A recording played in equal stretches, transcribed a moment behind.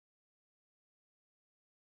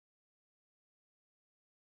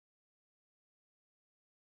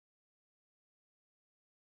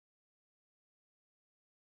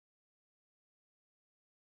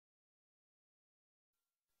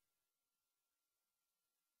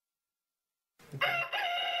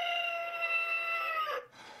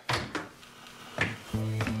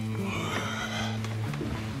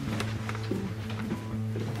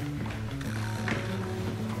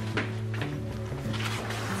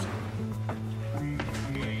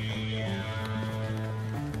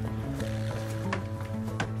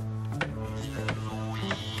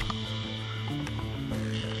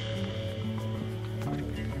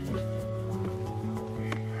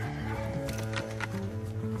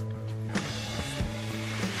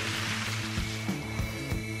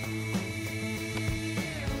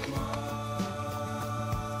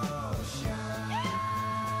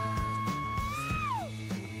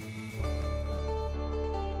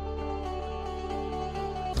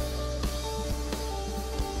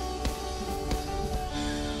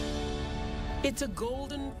It's a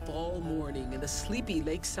golden fall morning in the sleepy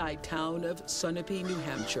lakeside town of Sunapee, New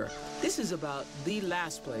Hampshire. This is about the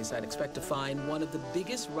last place I'd expect to find one of the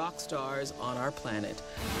biggest rock stars on our planet.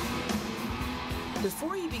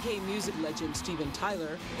 Before he became music legend Steven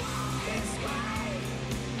Tyler,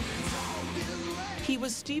 he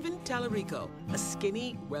was Steven Tallarico, a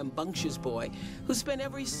skinny, rambunctious boy who spent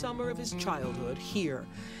every summer of his childhood here,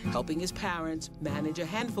 helping his parents manage a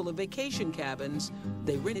handful of vacation cabins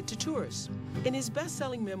they rented to tourists. In his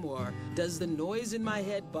best-selling memoir, Does the Noise in My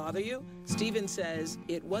Head Bother You?, Steven says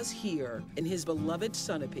it was here, in his beloved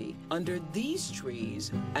Sunapee, under these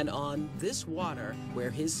trees and on this water,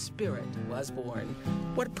 where his spirit was born.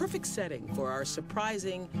 What a perfect setting for our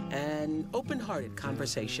surprising and open-hearted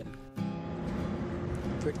conversation.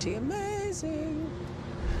 Pretty amazing.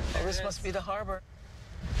 Oh, this must be the harbor.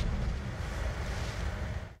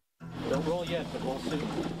 Don't roll yet, but roll soon.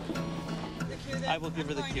 I will give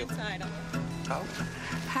her the cue. Oh.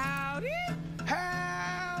 Howdy.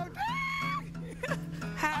 Howdy.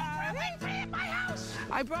 Howdy. Oprah Winfrey in my house.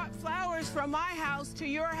 I brought flowers from my house to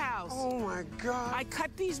your house. Oh, my God. I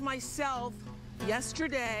cut these myself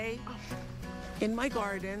yesterday in my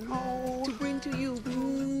garden to bring to you.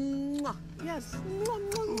 Mwah. Yes. Mwah,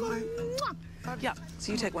 mwah, mwah, mwah. Yeah,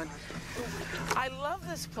 so you take one. I love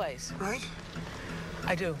this place. Right?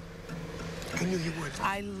 I do. I knew you would.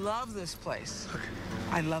 I love this place. Okay.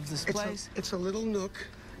 I love this place. It's a little nook.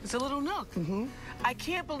 It's a little nook. Mm-hmm. I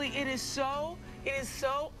can't believe it is so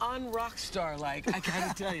un-rock star-like, I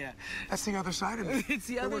gotta tell you. That's the other side of it. It's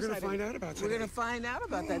the other side of it. We're going to find out about today. We're going to find out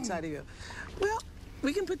about that side of you. Well,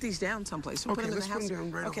 we can put these down someplace. We'll okay, put them let's in the house. put them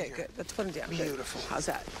down right over Okay, here. good. Let's put them down. Beautiful. Good. How's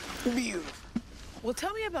that? Beautiful. Well,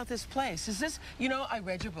 tell me about this place. Is this, you know, I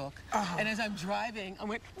read your book, and as I'm driving, I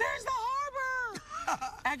went, there's the harbor!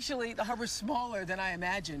 Actually, the harbor's smaller than I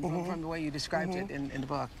imagined from the way you described it in the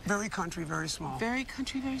book. Very country, very small. Very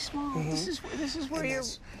country, very small. This is where you're...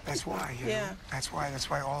 That's why, you know? That's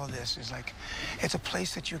why all of this is like, it's a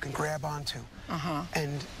place that you can grab onto.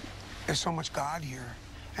 And there's so much God here,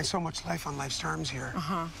 and so much life on life's terms here.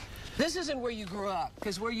 This isn't where you grew up,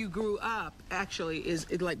 because where you grew up actually is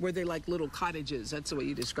like where they like little cottages. That's the way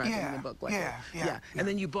you described it in the book. Like yeah. And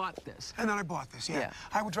then you bought this. And then I bought this, yeah.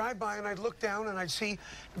 I would drive by and I'd look down and I'd see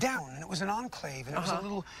down, and it was an enclave, and it was a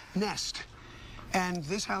little nest. And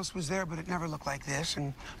this house was there, but it never looked like this.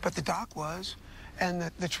 But the dock was, and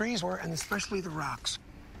the trees were, and especially the rocks.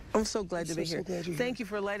 I'm so glad to be here. Thank you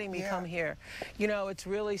for letting me come here. You know, it's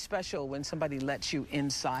really special when somebody lets you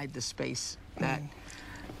inside the space that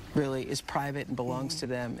really is private and belongs to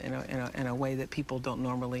them in a way that people don't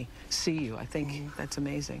normally see you. I think that's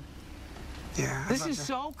amazing. Yeah. This is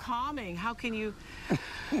so calming. How can you...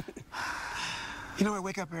 You know, I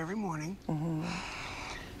wake up every morning, and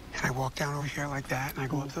I walk down over here like that, and I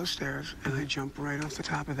go up those stairs, and I jump right off the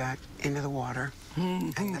top of that into the water,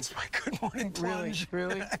 and that's my good morning plunge.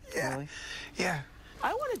 Really? Yeah. Really? Yeah.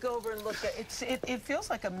 I want to go over and look at it feels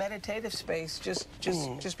like a meditative space just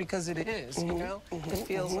because it is, you know? It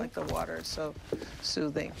feels like the water is so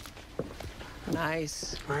soothing.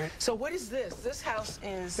 Nice. Right. So what is this? This house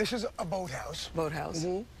is... This is a boathouse. Boathouse.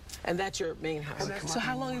 And that's your main house. So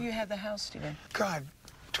how long have you had the house, Steven? God,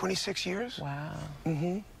 26 years. Wow.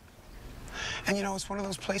 And you know, it's one of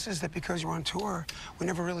those places that because you're on tour, we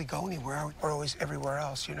never really go anywhere. We're always everywhere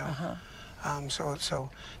else, you know? So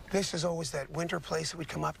this is always that winter place that we'd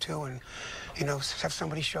come up to and, you know, have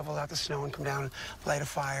somebody shovel out the snow and come down and light a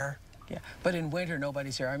fire. Yeah, but in winter,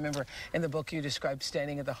 nobody's here. I remember in the book you described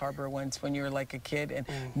standing at the harbor once when you were like a kid and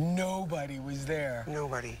nobody was there.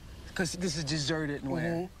 Nobody. Because this is deserted in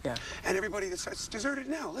winter. Yeah. And everybody it's deserted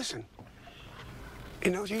now. Listen. You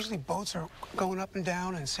know, usually boats are going up and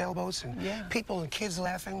down and sailboats and people and kids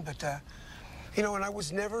laughing, but you know, and I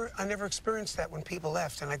never experienced that when people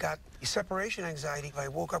left, and I got separation anxiety. I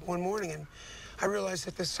woke up one morning and I realized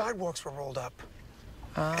that the sidewalks were rolled up.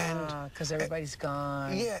 Ah, because everybody's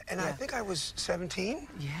gone. Yeah, and I think I was 17.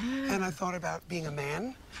 Yeah. And I thought about being a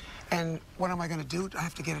man, and what am I going to do? I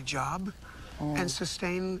have to get a job and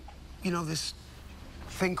sustain, you know, this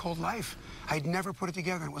thing called life. I'd never put it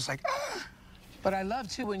together. It was like, But I love,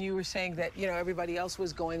 too, when you were saying that, you know, everybody else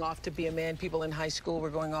was going off to be a man. People in high school were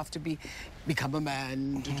going off to become a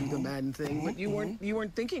man, to do the man thing. But you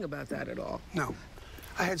weren't thinking about that at all. No.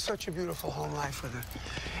 I had such a beautiful home life with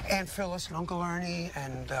Aunt Phyllis and Uncle Ernie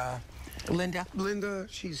and Linda? Linda,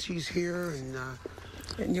 she's here,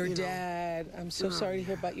 And your dad. I'm so sorry to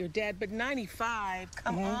hear about your dad, but 95,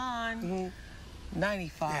 come on.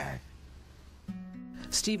 95. Yeah.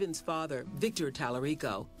 Stephen's father, Victor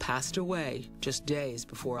Tallarico, passed away just days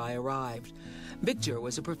before I arrived. Victor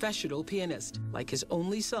was a professional pianist. Like his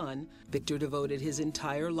only son, Victor devoted his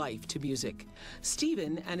entire life to music.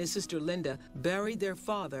 Stephen and his sister Linda buried their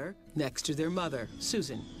father next to their mother,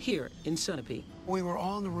 Susan, here in Sunapee. We were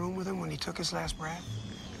all in the room with him when he took his last breath.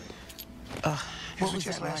 What was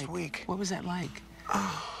just that last like? week. What was that like?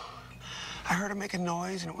 I heard him make a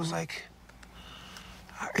noise, and it was like,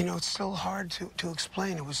 you know, it's still hard to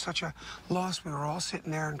explain. It was such a loss. We were all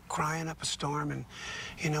sitting there and crying up a storm, and,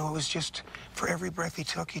 you know, it was just, for every breath he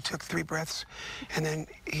took 3 breaths, and then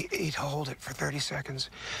he'd hold it for 30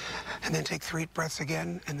 seconds, and then take 3 breaths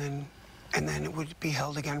again, and then it would be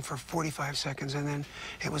held again for 45 seconds, and then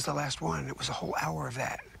it was the last one. It was a whole hour of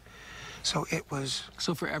that. So it was...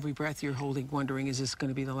 So for every breath you're holding, wondering, is this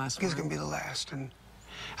going to be the last one? It's going to be the last, and...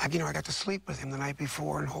 you know, I got to sleep with him the night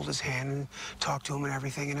before and hold his hand and talk to him and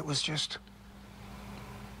everything, and it was just,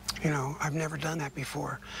 you know, I've never done that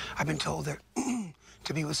before. I've been told that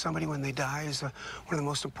to be with somebody when they die is one of the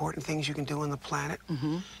most important things you can do on the planet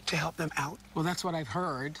to help them out. Well, that's what I've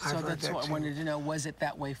heard. So I've heard that's that what too. I wanted to know. Was it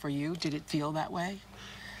that way for you? Did it feel that way?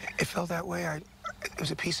 It felt that way. It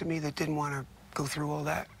was a piece of me that didn't want to go through all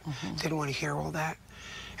that, didn't want to hear all that.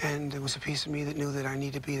 And there was a piece of me that knew that I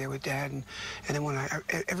needed to be there with Dad. And then when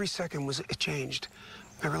every second it changed.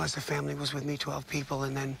 I realized the family was with me, 12 people,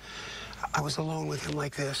 and then I was alone with him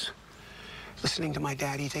like this, listening to my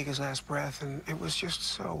daddy take his last breath, and it was just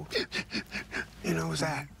so, you know, it was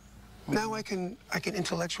that. Now I can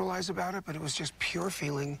intellectualize about it, but it was just pure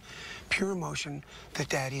feeling, pure emotion that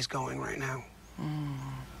Daddy's going right now.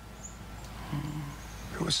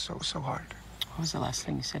 It was so, so hard. What was the last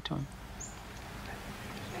thing you said to him?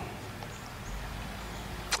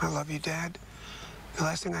 I love you, Dad. The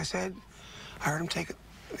last thing I said, I heard him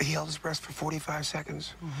he held his breath for 45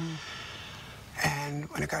 seconds. And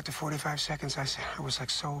when it got to 45 seconds, I was like,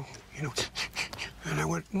 so, you know, and I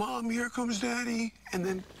went, Mom, here comes Daddy. And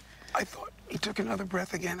then I thought, he took another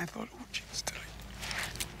breath again. I thought, oh, jeez,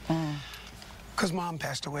 Daddy. Because Mom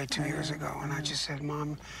passed away 2 years ago, and I just said,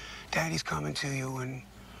 Mom, Daddy's coming to you. And,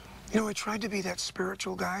 you know, I tried to be that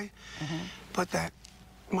spiritual guy, but that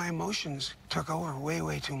my emotions took over way,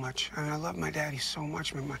 way too much. I mean, I love my daddy so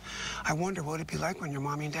much. I wonder what it'd be like when your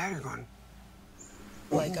mommy and dad are gone.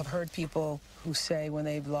 Like, I've heard people who say when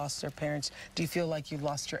they've lost their parents, do you feel like you've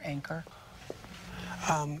lost your anchor?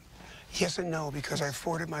 Yes and no, because I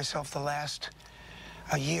afforded myself the last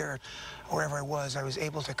year, wherever I was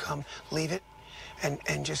able to come, leave it,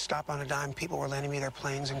 and just stop on a dime. People were lending me their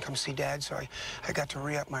planes and come see Dad, so I got to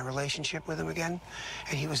re-up my relationship with him again,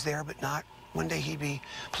 and he was there, but not. One day he'd be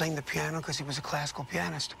playing the piano because he was a classical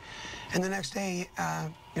pianist. And the next day,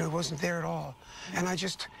 you know, he wasn't there at all. And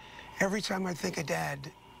every time I think of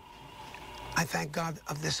Dad, I thank God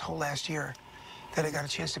of this whole last year that I got a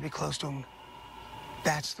chance to be close to him.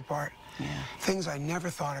 That's the part. Yeah. Things I never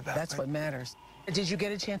thought about. That's what matters. Did you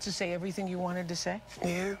get a chance to say everything you wanted to say?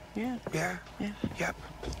 Yeah. Yeah. Yeah. Yeah. Yep.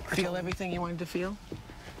 Feel everything you wanted to feel?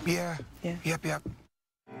 Yeah. Yeah. Yep.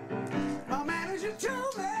 My manager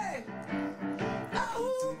told me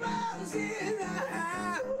I was in the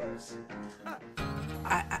house.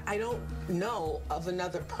 I don't know of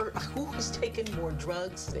another person who has taken more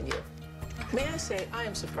drugs than you. May I say, I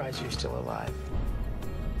am surprised you're still alive.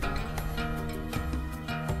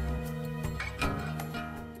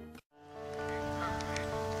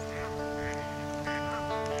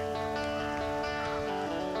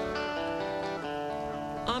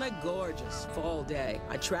 On a gorgeous fall day,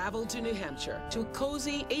 I traveled to New Hampshire to a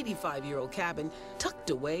cozy 85-year-old cabin tucked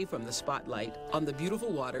away from the spotlight on the beautiful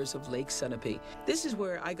waters of Lake Sunapee. This is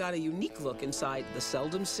where I got a unique look inside the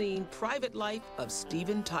seldom-seen private life of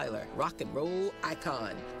Steven Tyler, rock and roll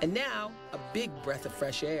icon. And now, a big breath of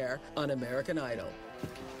fresh air on American Idol.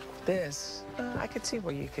 This, I could see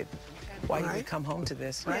why you would come home to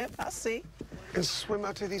this. Right. Yep, I see. And swim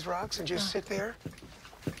out to these rocks and just sit there.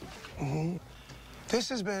 This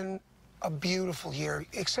has been a beautiful year,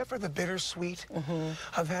 except for the bittersweet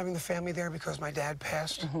of having the family there because my dad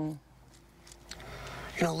passed.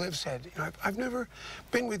 You know, Liv said, you know, I've never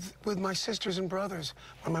been with my sisters and brothers.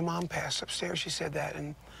 When my mom passed upstairs, she said that.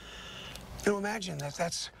 And, you know, imagine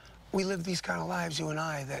we live these kind of lives, you and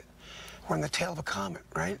I, that we're in the tail of a comet,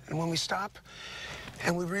 right? And when we stop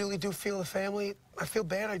and we really do feel the family, I feel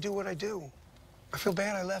bad I do what I do. I feel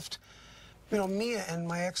bad I left, you know, Mia and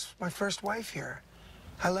my first wife here.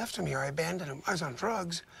 I left him here, I abandoned him. I was on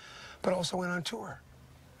drugs, but also went on tour.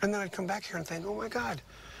 And then I'd come back here and think, oh my God.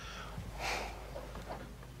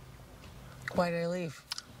 Why did I leave?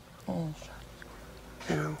 Oh.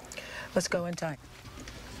 You know. Let's go inside.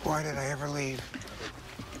 Why did I ever leave?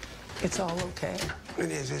 It's all okay.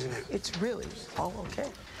 It is, isn't it? It's really all okay.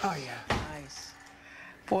 Oh, yeah. Nice.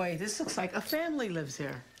 Boy, this looks like a family lives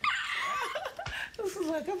here. This is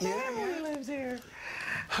like a family lives here.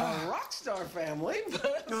 A rock star family,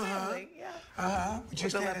 but a family, yeah. We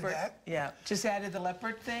just added that. Yeah, just added the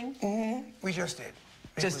leopard thing? We just did.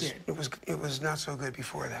 It was not so good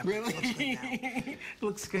before that. Really? It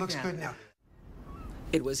looks good now. Looks good now. Looks good now.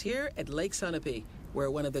 It was here at Lake Sunapee where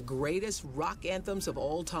one of the greatest rock anthems of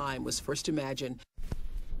all time was first imagined.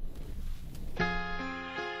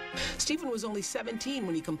 Stephen was only 17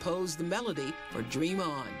 when he composed the melody for Dream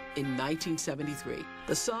On in 1973.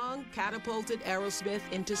 The song catapulted Aerosmith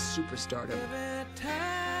into superstardom.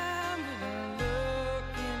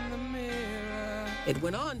 It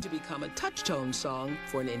went on to become a touch-tone song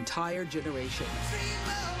for an entire generation.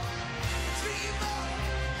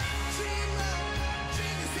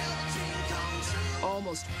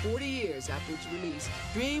 Almost 40 years after its release,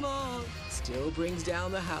 Dream On still brings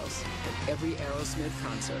down the house at every Aerosmith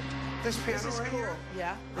concert. This piano This is right cool. here.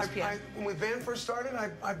 Yeah, this piano. When the band first started,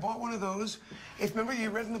 I bought one of those. Remember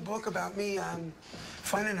you read in the book about me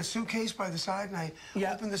finding a suitcase by the side, and I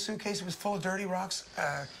opened the suitcase. It was full of dirty rocks,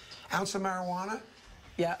 ounce of marijuana.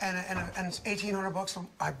 Yeah. And it's $1,800. So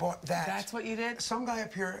I bought that. That's what you did? Some guy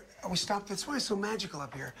up here, we stopped. That's why it's so magical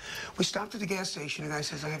up here. We stopped at the gas station. The guy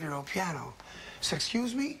says, "I have your old piano." I said,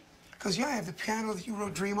 "Excuse me?" He goes, "Yeah, I have the piano that you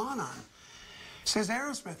wrote Dream On." It says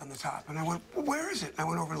Aerosmith on the top. And I went, "Well, where is it?" And I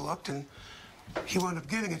went over and looked, and he wound up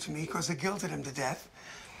giving it to me because they guilted him to death.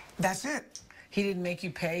 That's it. He didn't make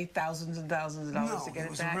you pay thousands and thousands of dollars to get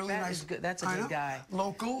it back? Really That nice. is good. That's a good guy.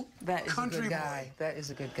 Local That is country a good guy. boy. That is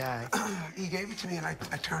a good guy. He gave it to me, and I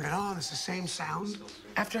turned it on. It's the same sound.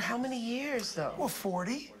 After how many years, though? Well,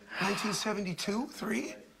 40. 1972,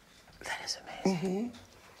 3. That is amazing.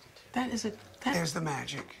 That is a... There's the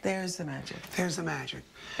magic. There's the magic. There's the magic.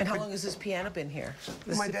 And how long has this piano been here?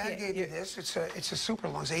 My dad gave me this. It's a super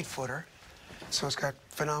long, it's 8-footer. So it's got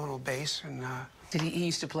phenomenal bass. And Did he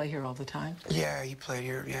used to play here all the time? yeah, he played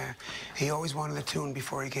here, yeah. He always wanted the tune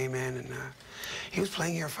before he came in. And he was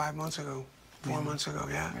playing here 5 months ago, 4 months ago,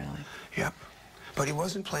 yeah. Really? Yep. But he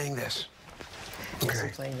wasn't playing this. He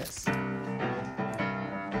wasn't playing this.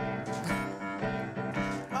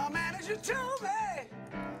 My manager told me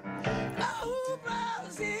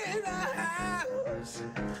Oprah's in the house.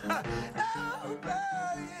 Oprah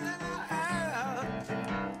in the house.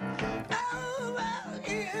 Oprah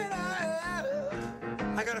in the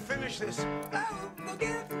house. I gotta finish this.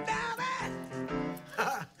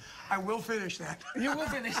 I will finish that. You will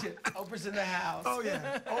finish it. Oprah's in the house. Oh,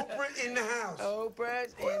 yeah. Oprah in the house.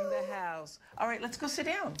 Oprah's in the house. All right, let's go sit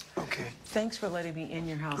down. Okay. Thanks for letting me in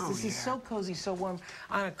your house. Oh, This is so cozy, so warm.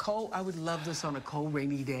 On a cold, I would love this on a cold,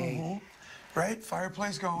 rainy day. Right?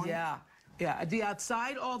 Fireplace going. Yeah. Yeah, the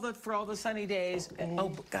outside for all the sunny days, and,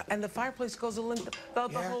 oh God, and the fireplace goes the length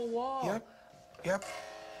of the whole wall. Yep.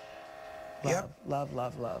 Yep. Love,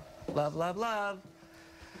 love, love, love, love, love.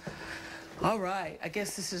 All right, I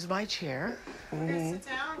guess this is my chair. We're gonna sit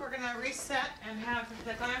down, we're gonna reset and have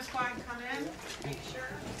the glam squad come in, make sure.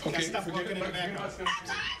 Okay, forget it back up.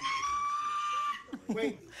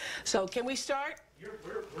 Wait. So can we start?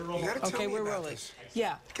 We're rolling. You gotta tell Okay, me we're about rolling. this.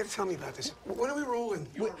 Yeah. You gotta tell me about this. When are we rolling?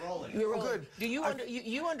 You're rolling. You're rolling. good. Do you,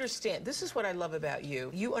 you understand? This is what I love about you.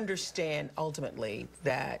 You understand ultimately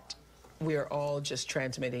that we are all just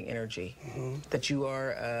transmitting energy. That you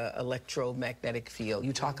are an electromagnetic field.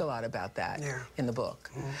 You talk a lot about that in the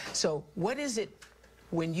book. So what is it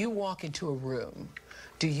when you walk into a room?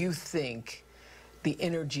 Do you think the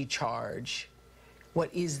energy charge?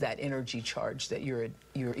 What is that energy charge that you're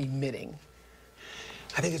emitting?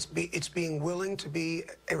 I think it's being willing to be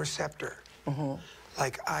a receptor.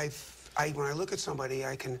 Like when I look at somebody,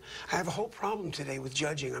 I have a whole problem today with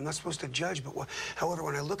judging. I'm not supposed to judge, but however,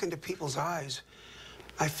 when I look into people's eyes,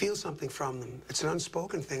 I feel something from them. It's an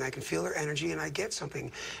unspoken thing. I can feel their energy and I get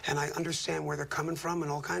something. And I understand where they're coming from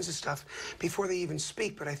and all kinds of stuff before they even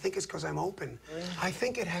speak, but I think it's because I'm open. Really? I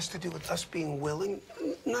think it has to do with us being willing,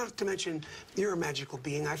 not to mention you're a magical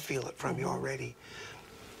being. I feel it from you already.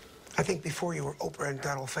 I think before you were Oprah and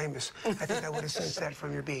got all famous, I think I would have sensed that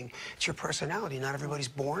from your being. It's your personality. Not everybody's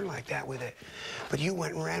born like that with it. But you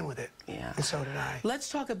went and ran with it. Yeah. And so did I. Let's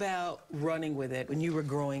talk about running with it. When you were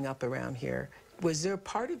growing up around here, was there a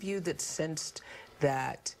part of you that sensed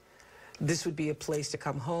that this would be a place to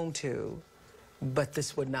come home to, but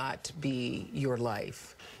this would not be your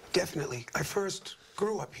life? Definitely. I first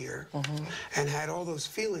grew up here and had all those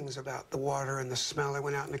feelings about the water and the smell. I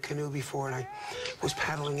went out in a canoe before and I was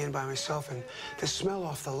paddling in by myself, and the smell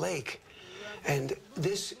off the lake. And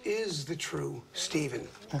this is the true Stephen.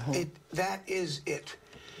 That is it.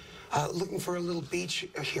 Looking for a little beach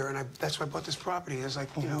here, and that's why I bought this property. There's like,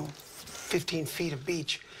 you know, 15 feet of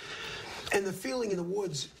beach. And the feeling in the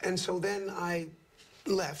woods. And so then I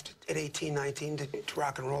left at 18, 19 to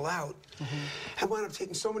rock and roll out. I wound up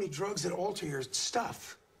taking so many drugs that alter your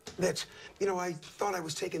stuff that, you know, I thought I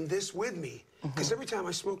was taking this with me. Because every time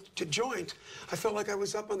I smoked a joint, I felt like I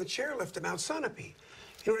was up on the chairlift at Mount Sunapee.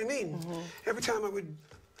 You know what I mean? Every time I would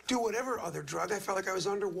do whatever other drug, I felt like I was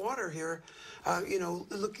underwater here, you know,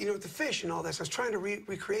 look, you know, at the fish and all that. So I was trying to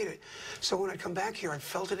recreate it. So when I come back here, I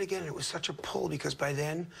felt it again, and it was such a pull because by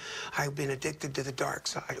then I've been addicted to the dark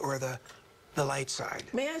side or the light side.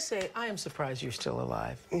 May I say, I am surprised you're still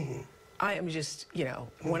alive. I am just, you know,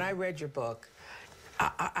 when I read your book,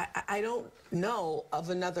 I don't know of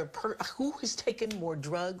another who has taken more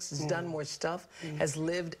drugs, has done more stuff, has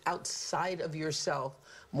lived outside of yourself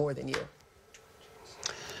more than you.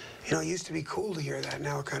 You know, it used to be cool to hear that.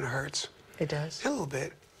 Now it kind of hurts. It does? A little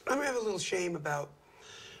bit. I mean, I have a little shame about,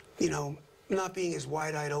 you know, not being as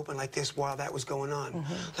wide-eyed open like this while that was going on,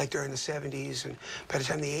 like during the 70s. And by the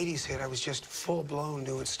time the 80s hit, I was just full-blown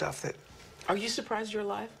doing stuff that... Are you surprised you're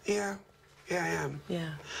alive? Yeah. Yeah, I am. Yeah.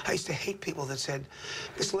 I used to hate people that said,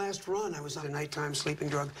 this last run, I was on a nighttime sleeping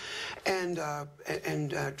drug and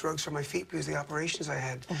drugs for my feet because of the operations I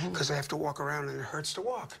had, because I have to walk around and it hurts to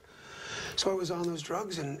walk. So I was on those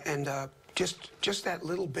drugs, and just that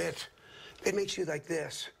little bit, it makes you like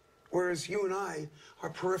this. Whereas you and I are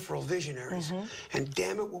peripheral visionaries. And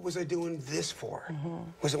damn it, what was I doing this for?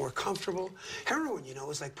 Was it more comfortable? Heroin, you know,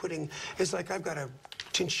 is like it's like I've got a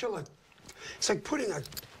chinchilla. It's like putting a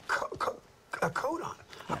coat on,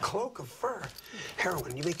 a cloak of fur.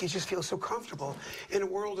 Heroin, you just feel so comfortable in a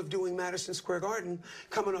world of doing Madison Square Garden,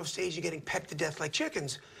 coming off stage and getting pecked to death like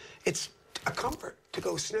chickens. It's a comfort to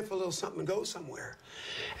go sniff a little something and go somewhere.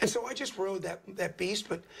 And so I just rode that beast,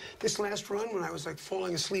 but this last run when I was like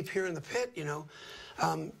falling asleep here in the pit, you know.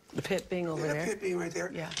 The pit being over there? The pit being right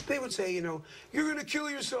there. Yeah. They would say, you know, you're going to kill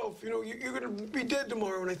yourself, you know, you're going to be dead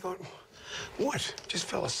tomorrow. And I thought, what? Just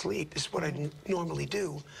fell asleep. This is what I normally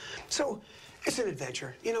do. So it's an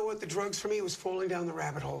adventure. You know what? The drugs for me was falling down the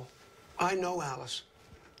rabbit hole. I know Alice.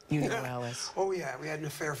 You know Alice? Oh, yeah. We had an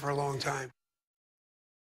affair for a long time.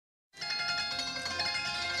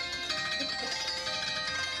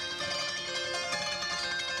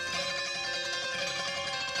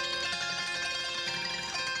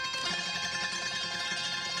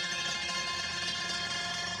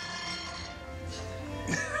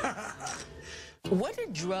 What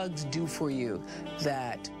did drugs do for you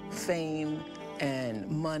that fame and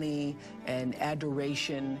money and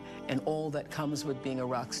adoration and all that comes with being a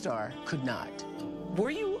rock star could not? Were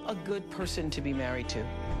you a good person to be married to?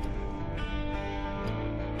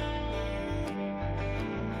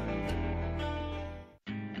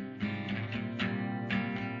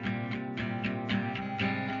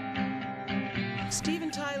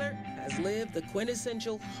 Steven Tyler has lived the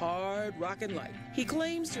quintessential hard rockin' life. He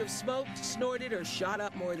claims to have smoked, snorted, or shot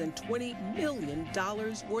up more than $20 million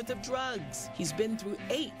worth of drugs. He's been through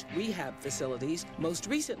 8 rehab facilities, most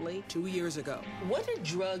recently 2 years ago. What did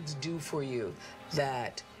drugs do for you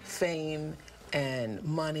that fame and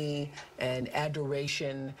money and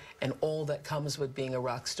adoration and all that comes with being a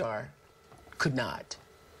rock star could not?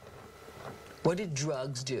 What did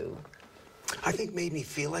drugs do? I think made me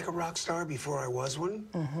feel like a rock star before I was one.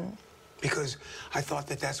 Because I thought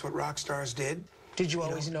that that's what rock stars did. Did you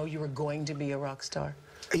always know you were going to be a rock star?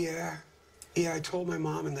 Yeah. Yeah, I told my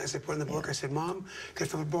mom, and as I put in the book, I said, Mom, could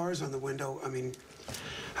I put bars on the window? I mean,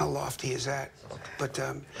 how lofty is that? But,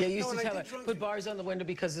 yeah, you used to tell her, put bars on the window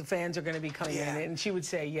because the fans are going to be coming in. And she would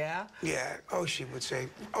say, yeah? Yeah. Oh, she would say,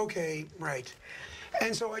 okay, right.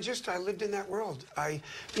 And so I lived in that world.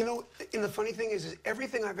 You know, and the funny thing is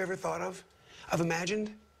everything I've ever thought of, I've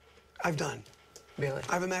imagined, I've done. Really?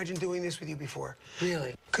 I've imagined doing this with you before.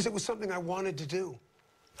 Really? Because it was something I wanted to do.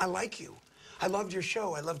 I like you. I loved your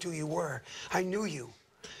show. I loved who you were. I knew you.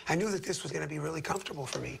 I knew that this was going to be really comfortable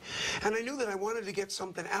for me. And I knew that I wanted to get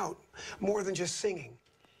something out more than just singing.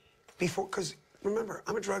 Before, because remember,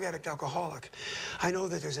 I'm a drug addict alcoholic. I know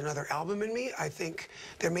that there's another album in me. I think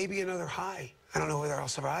there may be another high. I don't know whether I'll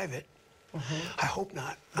survive it. I hope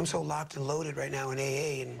not. I'm so locked and loaded right now in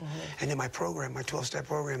AA and in my program, my 12-step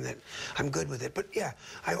program, that I'm good with it. But yeah,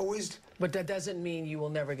 I always... But that doesn't mean you will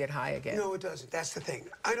never get high again. No, it doesn't. That's the thing.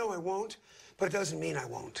 I know I won't, but it doesn't mean I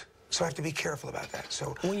won't. So I have to be careful about that.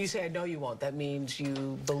 So when you say I know you won't, that means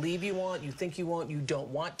you believe you won't, you think you won't, you don't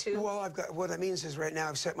want to? Well, I've got, what that means is right now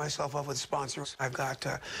I've set myself up with sponsors. I've got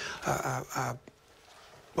a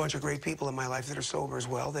bunch of great people in my life that are sober as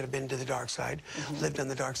well, that have been to the dark side, lived on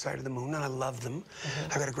the dark side of the moon, and I love them.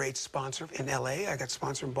 I've got a great sponsor in LA, I got a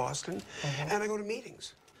sponsor in Boston, and I go to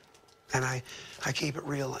meetings. And I keep it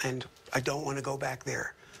real, and I don't want to go back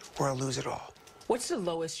there where I'll lose it all. What's the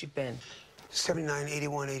lowest you've been? 79,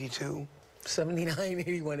 81, 82. 79,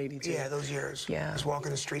 81, 82. Yeah, those years. Yeah. I was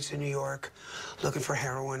walking the streets of New York, looking for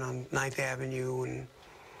heroin on 9th Avenue, and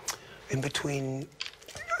in between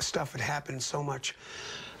stuff had happened so much,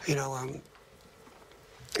 you know,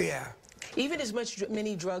 yeah. Even as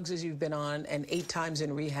many drugs as you've been on and 8 times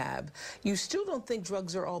in rehab, you still don't think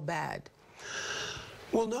drugs are all bad?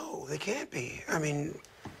 Well, no, they can't be. I mean,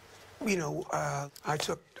 you know,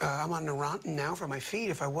 I'm on Neurontin now for my feet.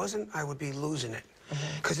 If I wasn't, I would be losing it.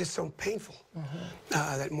 Because it's so painful,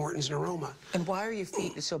 that Morton's neuroma. And why are your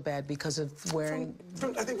feet so bad? Because of wearing...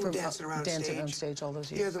 I think from dancing around dancing on stage all those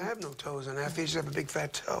years. Yeah, I have no toes on that. I just have a big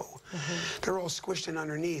fat toe. They're all squished in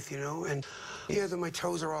underneath, you know, and yeah, my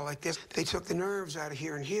toes are all like this. They took the nerves out of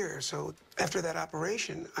here and here. So after that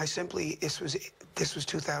operation, I simply, this was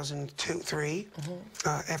 2002, 3.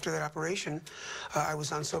 After that operation, I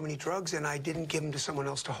was on so many drugs and I didn't give them to someone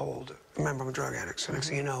else to hold. Remember, I'm a drug addict, so next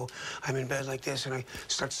thing you know, I'm in bed like this and I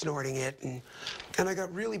start snorting it, and I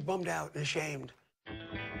got really bummed out and ashamed.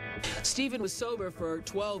 Stephen was sober for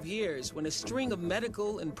 12 years when a string of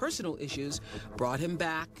medical and personal issues brought him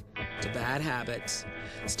back to bad habits.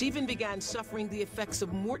 Stephen began suffering the effects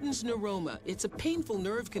of Morton's neuroma. It's a painful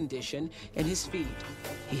nerve condition in his feet.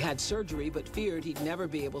 He had surgery but feared he'd never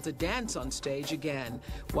be able to dance on stage again.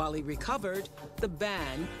 While he recovered, the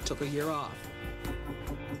band took a year off.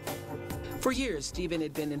 For years, Stephen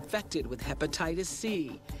had been infected with hepatitis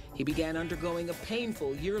C. He began undergoing a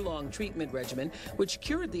painful year-long treatment regimen, which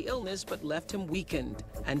cured the illness but left him weakened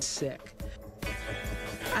and sick.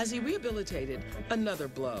 As he rehabilitated, another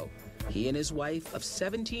blow. He and his wife of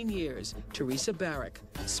 17 years, Teresa Barrick,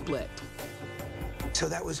 split. So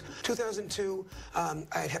that was 2002. I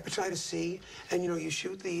had hepatitis C, and you know, you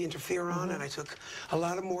shoot the interferon, and I took a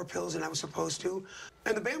lot of more pills than I was supposed to.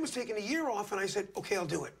 And the band was taking a year off, and I said, okay, I'll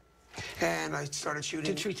do it. And I started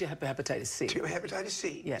shooting. To treat your hepatitis C. Hepatitis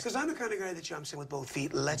C. Yes. Because I'm the kind of guy that jumps in with both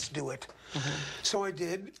feet. Let's do it. So I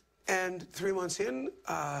did. And 3 months in,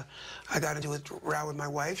 I got into a row with my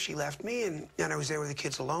wife. She left me, and I was there with the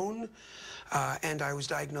kids alone. And I was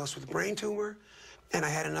diagnosed with a brain tumor. And I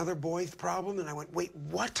had another boy problem. And I went, wait,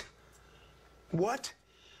 what? What?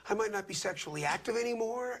 I might not be sexually active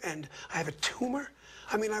anymore, and I have a tumor?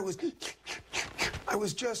 I mean, I was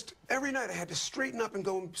just, every night I had to straighten up and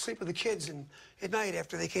go and sleep with the kids, and at night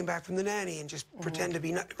after they came back from the nanny, and just pretend to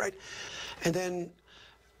be not, right? And then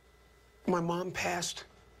my mom passed.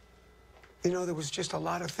 You know, there was just a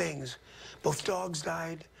lot of things. Both dogs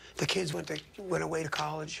died. The kids went away to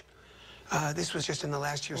college. This was just in the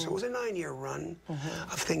last year, so it was a 9-year run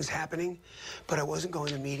of things happening, but I wasn't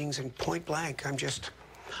going to meetings, and point blank,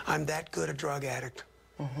 I'm that good a drug addict.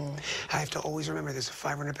 I have to always remember there's a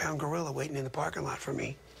 500-pound gorilla waiting in the parking lot for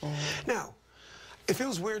me. Now, it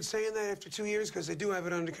feels weird saying that after 2 years because I do have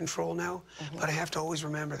it under control now, but I have to always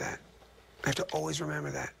remember that. I have to always remember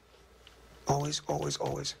that. Always, always,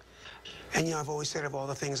 always. And, you know, I've always said of all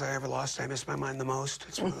the things I ever lost, I miss my mind the most.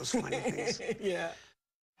 It's one of those funny things. Yeah.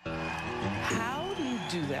 How do you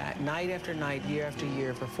do that night after night, year after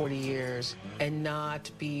year for 40 years and not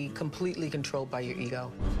be completely controlled by your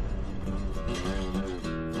ego?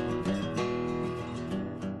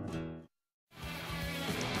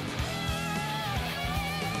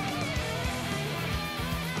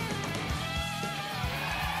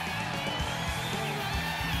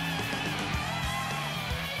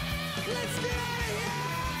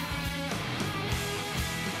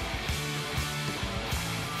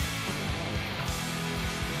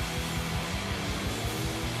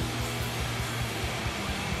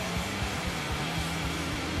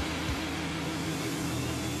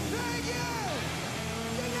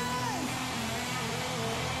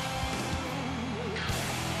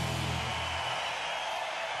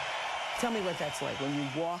 Tell me what that's like when you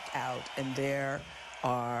walk out and there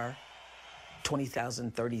are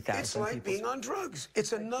 20,000, 30,000 It's like people. being on drugs.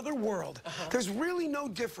 It's another world. There's really no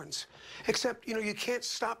difference, except, you know, you can't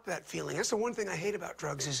stop that feeling. That's the one thing I hate about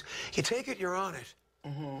drugs is you take it, you're on it.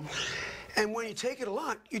 And when you take it a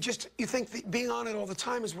lot, you think that being on it all the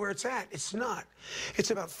time is where it's at. It's not. It's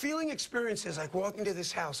about feeling experiences like walking to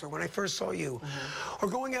this house or when I first saw you, or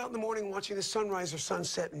going out in the morning watching the sunrise or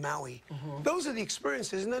sunset in Maui. Those are the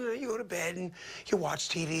experiences, and then you go to bed and you watch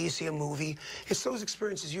TV, you see a movie. It's those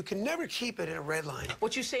experiences. You can never keep it in a red line.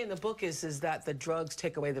 What you say in the book is that the drugs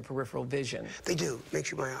take away the peripheral vision. They do.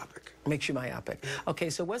 Makes you myopic. Makes you myopic. Okay,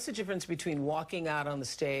 so what's the difference between walking out on the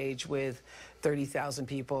stage with 30,000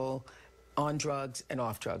 people on drugs and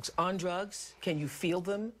off drugs? On drugs, can you feel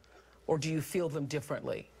them, or do you feel them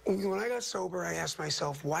differently? When I got sober, I asked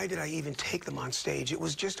myself, why did I even take them on stage? It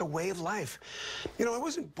was just a way of life. You know, I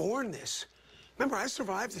wasn't born this. Remember, I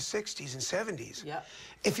survived the 60s and 70s. Yeah.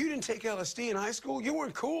 If you didn't take LSD in high school, you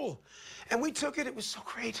weren't cool. And we took it. It was so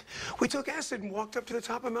great. We took acid and walked up to the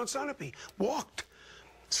top of Mount Sunapee. Walked.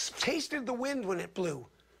 Tasted the wind when it blew.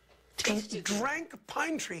 Drank a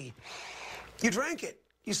pine tree. You drank it.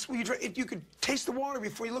 You could taste the water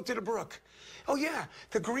before you looked at a brook. Oh, yeah,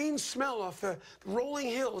 the green smell off the rolling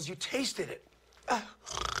hills, you tasted it.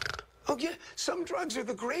 Oh, yeah, some drugs are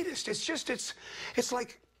the greatest. It's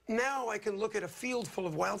like now I can look at a field full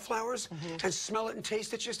of wildflowers and smell it and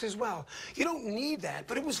taste it just as well. You don't need that,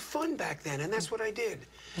 but it was fun back then, and that's what I did.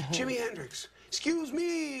 Jimi Hendrix, excuse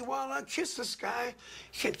me while I kiss the sky.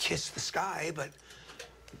 You can't kiss the sky, but...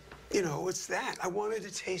 You know, it's that. I wanted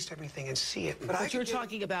to taste everything and see it. But you're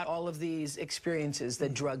talking about all of these experiences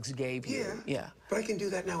that drugs gave you. Yeah. But I can do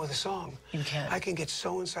that now with a song. You can. I can get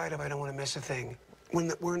so inside of I don't want to miss a thing.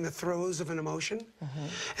 When we're in the throes of an emotion,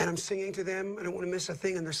 and I'm singing to them, I don't want to miss a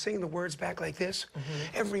thing, and they're singing the words back like this.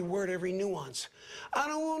 Every word, every nuance. I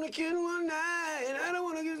don't want to kiss one night, I don't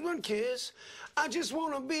want to kiss one kiss. I just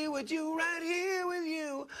want to be with you, right here with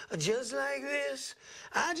you, just like this.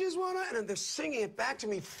 I just want to, and they're singing it back to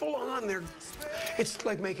me full on. It's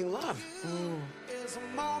like making love. It's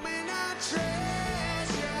a moment I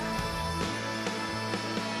treasure.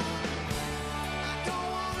 I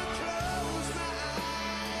don't want to close my eyes.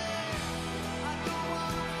 I don't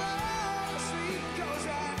want to fall asleep 'cause I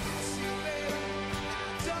miss you, baby.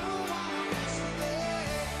 I don't want to miss a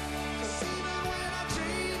thing. 'Cause even when I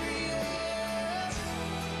dream of you,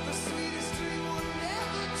 the sweetest dream will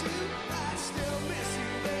never do. I still miss you,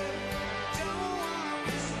 baby. Don't want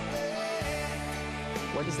to miss a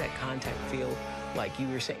thing. What does that contact feel like? You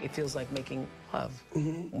were saying it feels like making love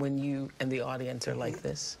when you and the audience are like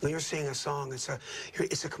this. When you're singing a song, it's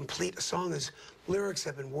a complete song. Is lyrics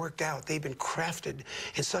have been worked out. They've been crafted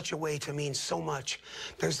in such a way to mean so much.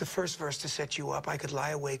 There's the first verse to set you up. I could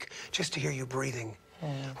lie awake just to hear you breathing.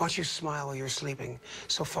 Watch you smile while you're sleeping,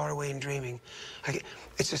 so far away and dreaming.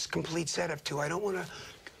 It's this complete setup to I don't want to,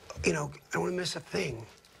 you know, I don't want to miss a thing.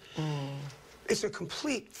 It's a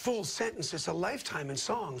complete, full sentence. It's a lifetime in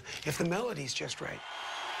song if the melody's just right.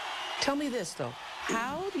 Tell me this, though.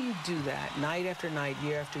 How do you do that night after night,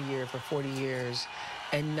 year after year, for 40 years,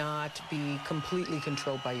 and not be completely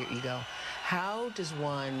controlled by your ego? How does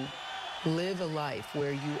one live a life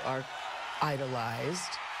where you are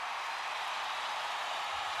idolized,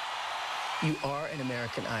 you are an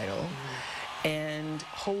American Idol, and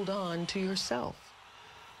hold on to yourself?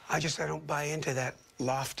 I don't buy into that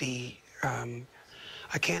lofty,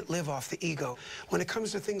 I can't live off the ego. When it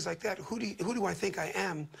comes to things like that, who do I think I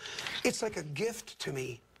am? It's like a gift to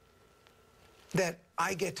me that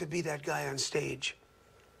I get to be that guy on stage.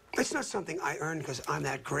 It's not something I earned because I'm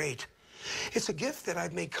that great. It's a gift that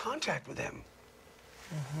I've made contact with them.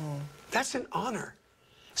 That's an honor.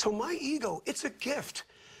 So my ego, it's a gift.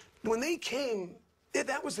 When they came,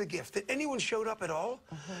 that was the gift, that anyone showed up at all.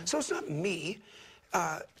 So it's not me.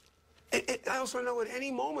 I also know at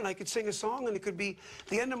any moment I could sing a song and it could be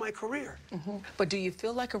the end of my career. But do you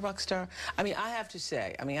feel like a rock star? I mean, I have to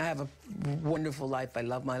say, I have a wonderful life. I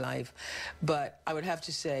love my life. But I would have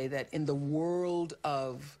to say that in the world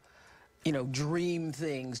of, you know, dream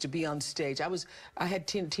things, to be on stage. I had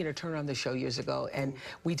Tina Turner on the show years ago, and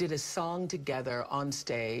we did a song together on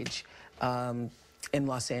stage in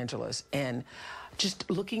Los Angeles. And just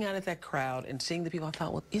looking out at that crowd and seeing the people, I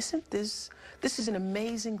thought, well, isn't this is an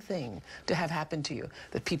amazing thing to have happen to you,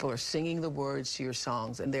 that people are singing the words to your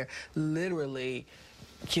songs and they're literally,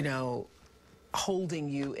 you know, holding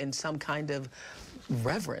you in some kind of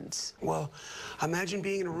reverence. Well, imagine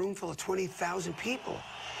being in a room full of 20,000 people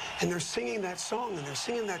and they're singing that song and they're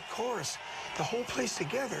singing that chorus, the whole place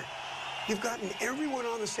together. You've gotten everyone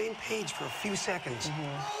on the same page for a few seconds. Oh,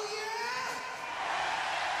 yeah!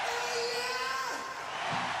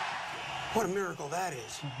 What a miracle that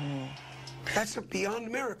is. That's a beyond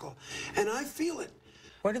miracle. And I feel it.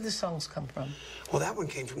 Where did the songs come from? Well, that one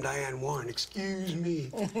came from Diane Warren. Excuse me.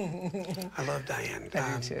 I love Diane.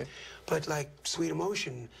 I do too. But like Sweet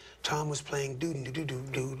Emotion, Tom was playing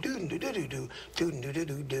doo-doo-doo-doo-doo, doo-doo-doo-doo-doo,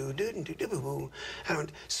 doo-doo-doo-doo-doo, doo-doo-doo-doo-doo. And I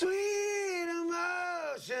went, Sweet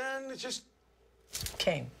Emotion. It just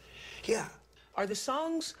Came. yeah. Are the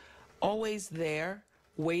songs always there,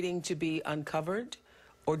 waiting to be uncovered,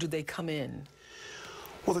 or do they come in?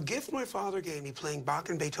 Well, the gift my father gave me playing Bach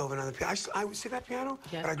and Beethoven on the piano, I would see that piano,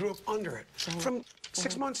 Yeah. but I grew up under it. From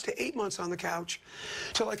 6 months to 8 months on the couch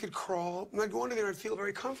till I could crawl. And I'd go under there and I'd feel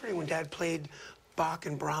very comforting when Dad played Bach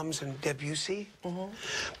and Brahms and Debussy.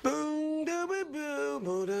 Boom, da ba boo,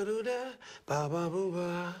 boo da doo da, ba ba boo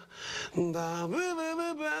ba, ba ba ba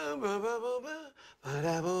ba ba ba ba ba ba, ba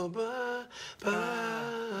da ba ba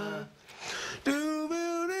ba. Do,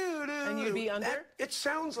 do, do, do. And you'd be under? It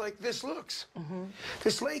sounds like this looks.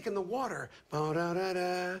 This lake in the water.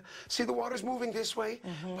 Ba-da-da-da. See, the water's moving this way.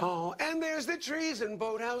 Oh, and there's the trees and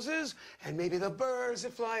boathouses, and maybe the birds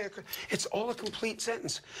that fly across. It's all a complete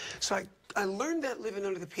sentence. So I learned that living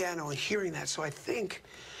under the piano and hearing that. So I think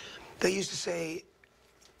they used to say,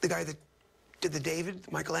 the guy that did the David,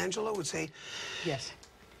 Michelangelo, would say, Yes.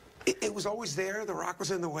 it was always there. The rock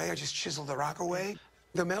was in the way. I just chiseled the rock away.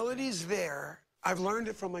 The melody's there. I've learned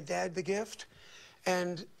it from my dad, the gift,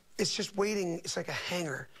 and it's just waiting. It's like a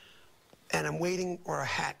hanger, and I'm waiting, or a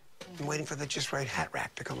hat. I'm waiting for the just right hat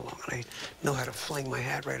rack to come along, and I know how to fling my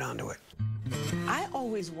hat right onto it. I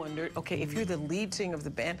always wondered, okay, if you're the lead singer of the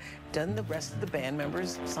band, doesn't the rest of the band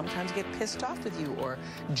members sometimes get pissed off with you or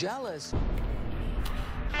jealous?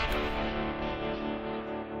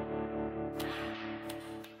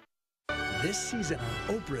 This season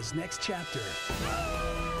on Oprah's Next Chapter,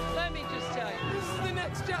 Let me just tell you, this is the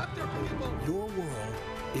next chapter, people. your world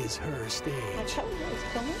is her I stage. told you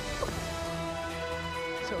it's coming.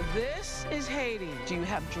 So this is Haiti. Do you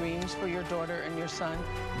have dreams for your daughter and your son?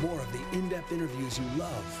 More of the in-depth interviews you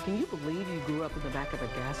love. Can you believe you grew up in the back of a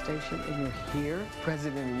gas station and you're here,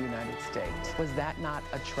 President of the United States? Was that not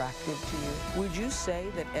attractive to you? Would you say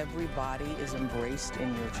that everybody is embraced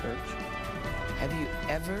in your church? Have you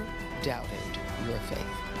ever doubted your faith?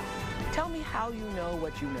 Tell me how you know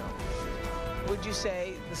what you know. Would you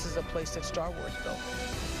say this is a place that Star Wars built?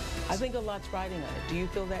 I think a lot's riding on it. Do you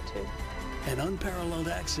feel that too? And unparalleled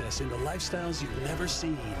access into lifestyles you've never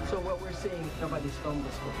seen. So what we're seeing, nobody's filmed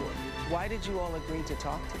this before. Why did you all agree to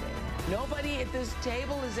talk today? Nobody at this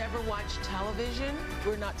table has ever watched television.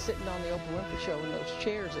 We're not sitting on the Oprah Winfrey show in those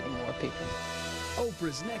chairs anymore, people.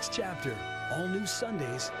 Oprah's Next Chapter. All new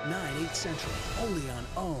Sundays, 9, 8 Central. Only on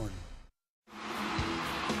OWN.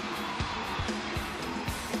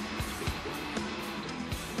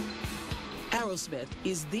 Aerosmith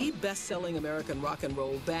is the best-selling American rock and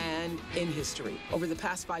roll band in history. Over the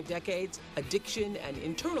past 5 decades, addiction and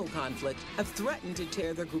internal conflict have threatened to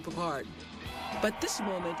tear their group apart. But this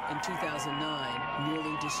moment in 2009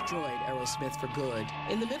 nearly destroyed Aerosmith for good.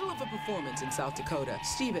 In the middle of a performance in South Dakota,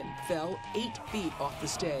 Steven fell 8 feet off the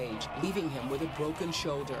stage, leaving him with a broken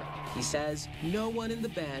shoulder. He says no one in the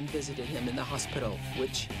band visited him in the hospital,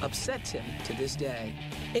 which upsets him to this day.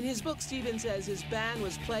 In his book, Steven says his band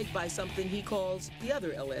was plagued by something he calls the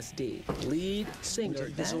other LSD, lead singer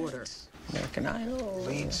disorder. American Idol.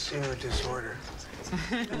 Lead singer disorder.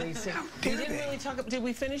 Lead singer. How We dare didn't they? really talk about, did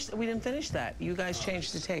we finish? We didn't finish that. You guys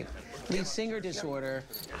changed the tape. Lead singer disorder.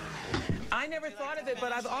 I never thought of it,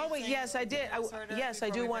 but I've always, yes, I did. Yes, I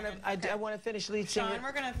do want to, I want to finish lead singer. Sean,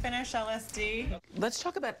 we're going to finish LSD. Let's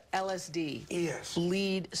talk about LSD. Yes.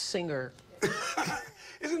 Lead singer.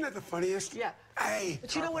 Isn't that the funniest? Yeah. Hey.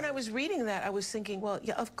 But you know, when I was reading that, I was thinking, well,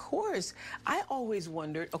 yeah, of course. I always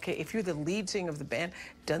wondered, okay, if you're the lead singer of the band,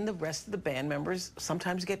 doesn't the rest of the band members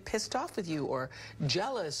sometimes get pissed off with you or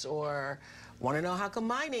jealous or want to know how come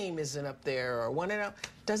my name isn't up there or want to know,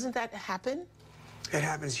 doesn't that happen? It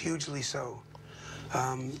happens hugely so.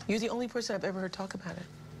 You're the only person I've ever heard talk about it.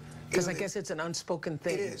 Because I guess it's an unspoken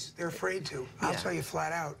thing. It is. They're afraid to. I'll tell you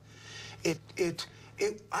flat out.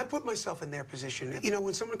 I put myself in their position. You know,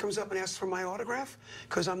 when someone comes up and asks for my autograph,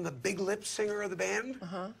 because I'm the big lip singer of the band,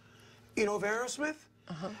 you know, of Aerosmith,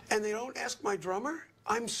 and they don't ask my drummer,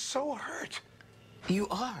 I'm so hurt. You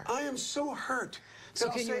are. I am so hurt. So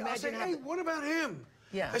I'll can you say, imagine hey, what about him?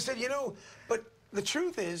 Yeah. I said, you know, but the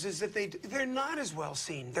truth is that they're not as well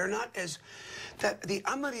seen. They're not as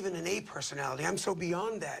I'm not even an A personality. I'm so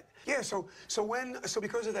beyond that. Yeah. So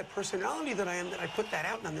because of that personality that I am, that I put that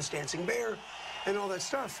out and I'm this dancing bear, and all that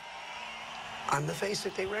stuff. I'm the face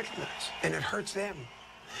that they recognize, and it hurts them.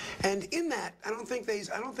 And in that, I don't think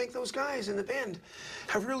those guys in the band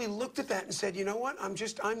have really looked at that and said, you know what, I'm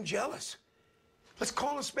jealous. Let's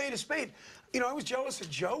call a spade a spade. You know, I was jealous of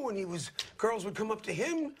Joe when girls would come up to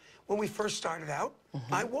him when we first started out.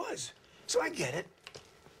 I was. So I get it.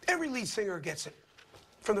 Every lead singer gets it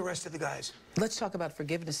from the rest of the guys. Let's talk about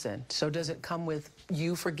forgiveness then. So does it come with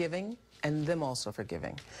you forgiving and them also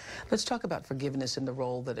forgiving? Let's talk about forgiveness and the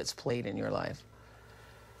role that it's played in your life.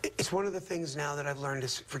 It's one of the things now that I've learned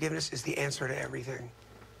is forgiveness is the answer to everything.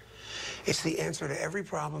 It's the answer to every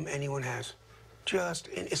problem anyone has.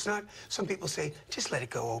 It's not, some people say, just let it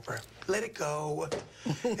go, Oprah. Let it go.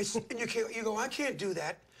 And you go, I can't do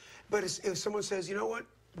that. But if someone says, you know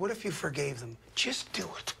what if you forgave them? Just do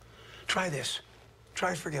it. Try this.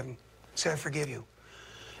 Try to forgive them. Say, I forgive you.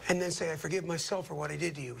 And then say, I forgive myself for what I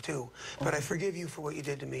did to you, too. But I forgive you for what you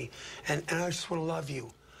did to me. And I just want to love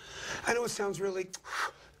you. I know it sounds really,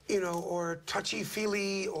 you know, or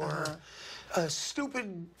touchy-feely or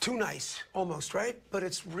stupid, too nice, almost, right? But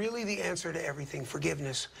it's really the answer to everything,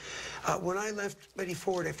 forgiveness. When I left Betty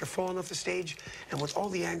Ford after falling off the stage and with all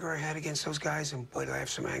the anger I had against those guys, and boy, did I have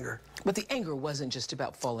some anger. But the anger wasn't just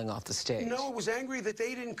about falling off the stage. No, it was angry that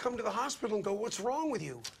they didn't come to the hospital and go, what's wrong with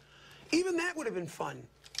you? Even that would have been fun.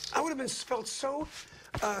 I would have felt so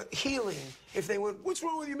healing if they went, what's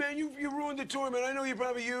wrong with you, man? You ruined the tour, man. I know you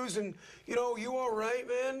probably used, and, you know, you all right,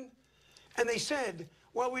 man? And they said,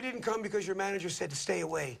 well, we didn't come because your manager said to stay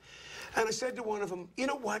away. And I said to one of them, you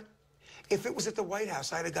know what? If it was at the White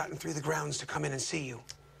House, I'd have gotten through the grounds to come in and see you.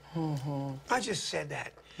 I just said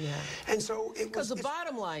that. Yeah. And so it was... Because the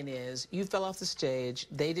bottom line is, you fell off the stage,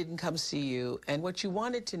 they didn't come see you, and what you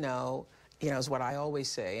wanted to know, you know, is what I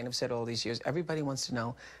always say, and I've said all these years, everybody wants to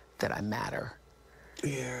know that I matter.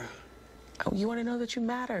 Yeah. You want to know that you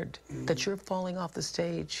mattered, that you're falling off the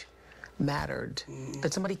stage mattered,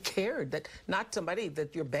 that somebody cared, that not somebody,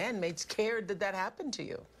 that your bandmates cared that happened to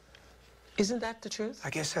you. Isn't that the truth?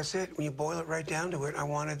 I guess that's it. When you boil it right down to it, I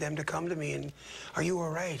wanted them to come to me and, are you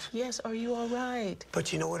all right? Yes, are you all right?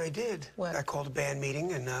 But you know what I did? What? I called a band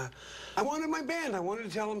meeting, and I wanted my band. I wanted to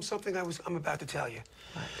tell them something I'm about to tell you.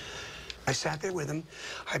 What? I sat there with them.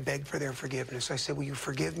 I begged for their forgiveness. I said, will you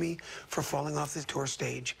forgive me for falling off the tour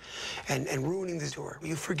stage and ruining the tour? Will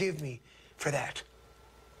you forgive me for that?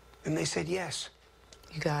 And they said, yes.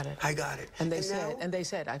 You got it. I got it. And they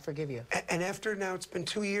said, I forgive you. And after now, it's been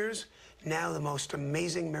 2 years, now the most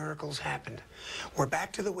amazing miracles happened. We're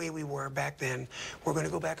back to the way we were back then. We're going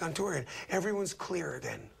to go back on tour, and everyone's clear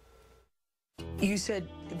again. You said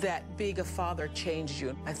that being a father changed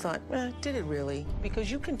you. I thought, did it really?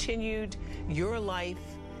 Because you continued your life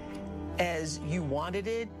as you wanted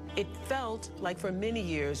it. It felt like for many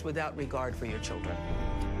years without regard for your children.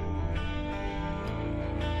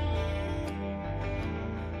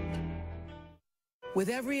 With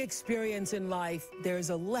every experience in life,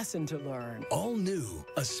 there's a lesson to learn. All new,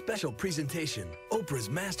 a special presentation, Oprah's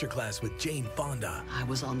Masterclass with Jane Fonda. I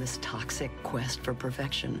was on this toxic quest for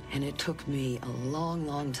perfection, and it took me a long,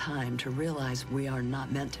 long time to realize we are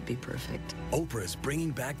not meant to be perfect. Oprah's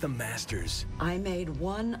bringing back the masters. I made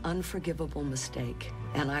one unforgivable mistake,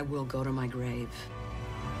 and I will go to my grave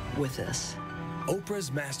with this. Oprah's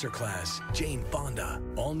Masterclass, Jane Fonda.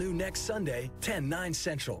 All new next Sunday, 10/9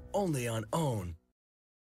 Central, only on OWN.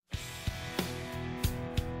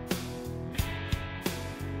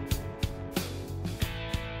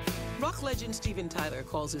 Rock legend Steven Tyler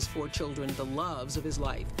calls his 4 children the loves of his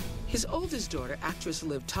life. His oldest daughter, actress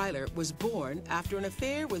Liv Tyler, was born after an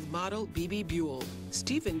affair with model Bebe Buell.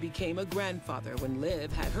 Steven became a grandfather when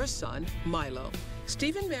Liv had her son, Milo.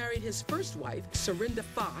 Steven married his first wife, Serinda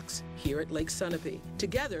Fox, here at Lake Sunapee.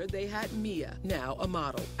 Together, they had Mia, now a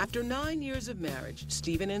model. After 9 years of marriage,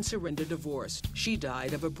 Steven and Serinda divorced. She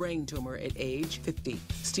died of a brain tumor at age 50.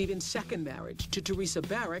 Steven's second marriage to Teresa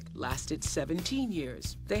Barrick lasted 17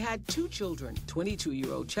 years. They had 2 children,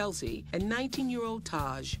 22-year-old Chelsea and 19-year-old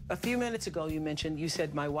Taj. A few minutes ago, you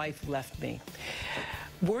said, my wife left me.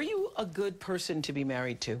 Were you a good person to be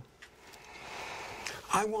married to?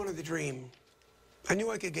 I wanted the dream. I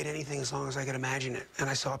knew I could get anything as long as I could imagine it. And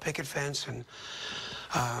I saw a picket fence and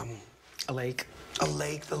A lake. a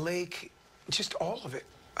lake, the lake, just all of it.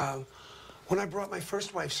 When I brought my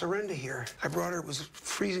first wife, Serinda, here, I brought her, it was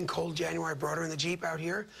freezing cold January, I brought her in the Jeep out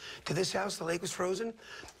here to this house, the lake was frozen,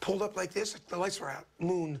 pulled up like this, the lights were out,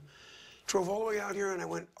 moon. Drove all the way out here and I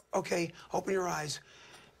went, okay, open your eyes.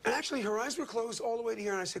 And actually her eyes were closed all the way to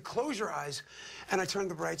here and I said, close your eyes. And I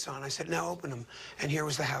turned the brights on. I said, now open them. And here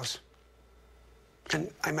was the house.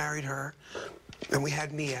 And I married her, and we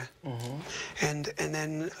had Mia. And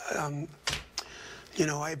then, you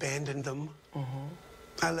know, I abandoned them.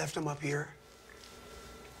 I left them up here.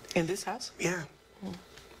 In this house? Yeah.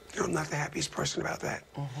 You know, I'm not the happiest person about that.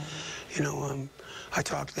 You know, I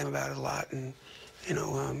talk to them about it a lot, and you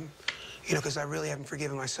know, because I really haven't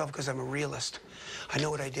forgiven myself because I'm a realist. I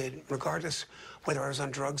know what I did, regardless whether I was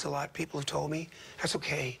on drugs a lot. People have told me that's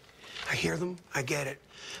okay. I hear them, I get it,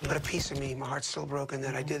 but a piece of me, my heart's still broken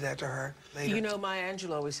that I did that to her. Later. You know, Maya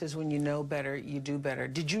Angelou always says, when you know better, you do better.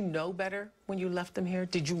 Did you know better when you left them here?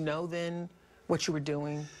 Did you know then what you were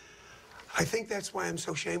doing? I think that's why I'm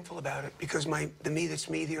so shameful about it, because the me that's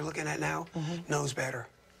me that you're looking at now knows better.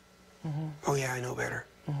 Oh yeah, I know better.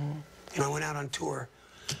 You know, I went out on tour.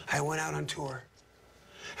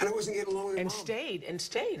 And I wasn't getting along with her mom. And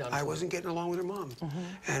stayed on tour. I wasn't getting along with her mom.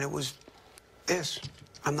 And it was this.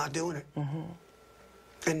 I'm not doing it.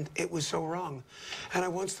 And it was so wrong. And I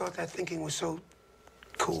once thought that thinking was so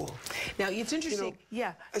cool. Now, it's interesting. You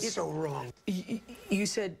know, it's so wrong. You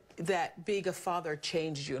said that being a father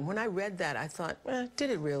changed you. And when I read that, I thought,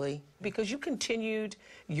 did it really? Because you continued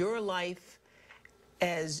your life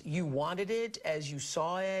as you wanted it, as you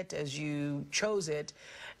saw it, as you chose it.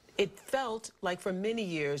 It felt like for many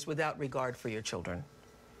years without regard for your children.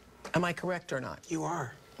 Am I correct or not? You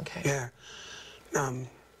are. Okay. Yeah.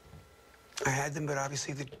 I had them, but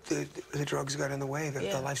obviously the drugs got in the way,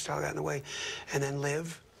 the lifestyle got in the way. And then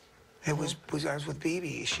Liv, I was with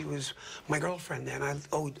Bibi. She was my girlfriend then.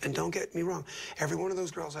 And don't get me wrong, every one of those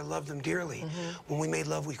girls, I loved them dearly. When we made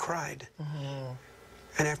love, we cried.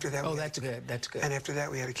 And after that, that's good. That's good. And after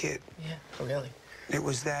that, we had a kid. Yeah. Oh, really? It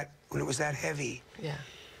was that when it was that heavy. Yeah.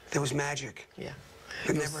 There was magic. Yeah.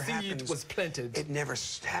 It never happens. Seed was planted. It never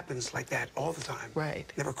happens like that all the time.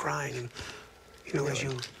 Right. Never crying, and you know, as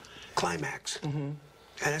you climax. And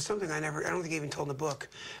it's something I don't think I even told in the book.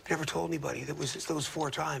 I never told anybody. That was those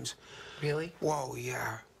 4 times. Really? Whoa,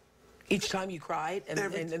 yeah. Each time you cried, and there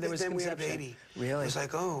was then conception. We had a baby. Really? It was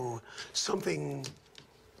like, oh, something.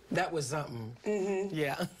 That was something.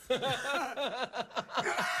 Yeah. Get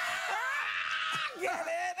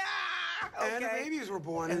it? Okay. And the babies were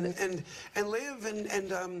born, and Liv,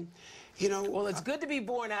 and you know. Well, it's good to be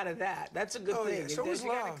born out of that. That's a good thing. Yeah. So was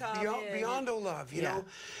love, beyond love, you know,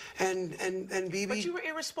 and Bibi. But you were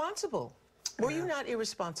irresponsible. Were you not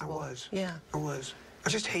irresponsible? I was. Yeah. I was. I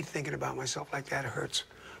just hate thinking about myself like that. It hurts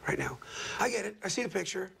right now. I get it. I see the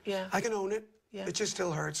picture. Yeah. I can own it. Yeah. It just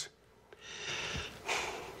still hurts.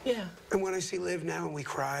 Yeah. And when I see Liv now and we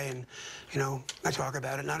cry and, you know, I talk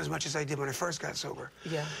about it, not as much as I did when I first got sober.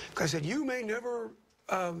 Yeah. Because I said, you may never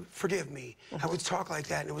forgive me. I would talk like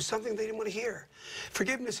that, and it was something they didn't want to hear.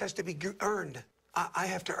 Forgiveness has to be earned. I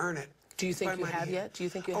have to earn it. Do you think you have yet? Do you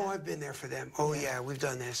think you have? Oh, I've been there for them. Oh, yeah, we've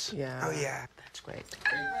done this. Yeah. Oh, yeah. That's great.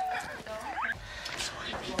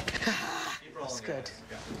 That's good.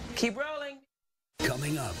 Keep rolling.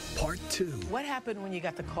 Coming up, part 2. What happened when you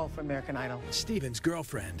got the call from American Idol? Stephen's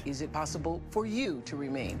girlfriend Is it possible for you to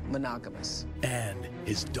remain monogamous? and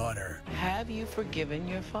his daughter. Have you forgiven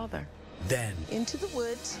your father? Then, Into the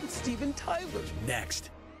Woods with Steven Tyler.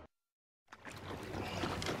 next.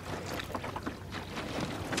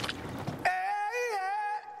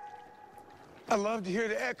 I love to hear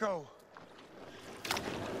the echo.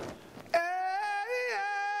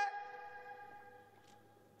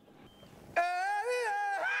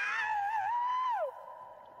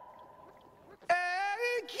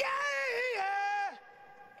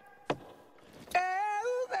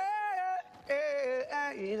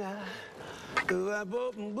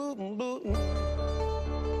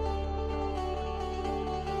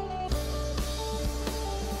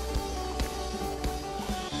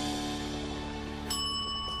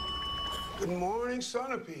 Good morning,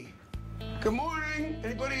 Sonopi. Good morning.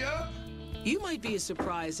 Anybody up? You might be as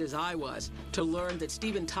surprised as I was to learn that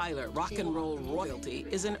Steven Tyler, rock and roll royalty,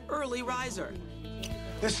 is an early riser.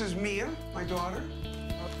 This is Mia, my daughter.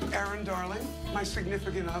 Aaron, darling, my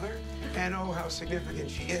significant other. And oh, how significant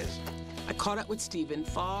she is. I caught up with Steven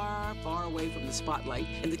far, far away from the spotlight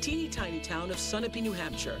in the teeny tiny town of Sunapee, New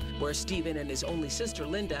Hampshire, where Steven and his only sister,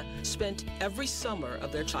 Linda, spent every summer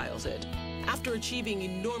of their childhood. After achieving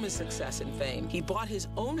enormous success and fame, he bought his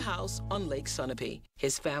own house on Lake Sunapee.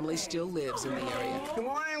 His family still lives in the area. Good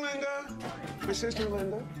morning, Linda. My sister,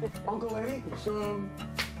 Linda. Uncle Eddie.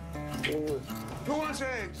 Who wants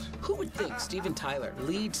eggs? Who would think Steven Tyler,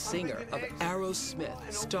 lead singer of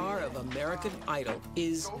Aerosmith, star of American Idol,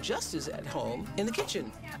 is just as at home in the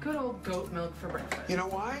kitchen? Good old goat milk for breakfast. You know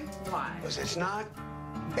why? Why? Because it's not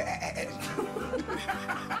bad.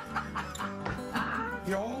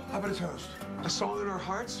 Y'all, how about a toast? A song in our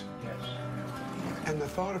hearts? Yes. And the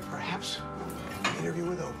thought of perhaps an interview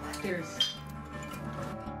with Oprah. Cheers.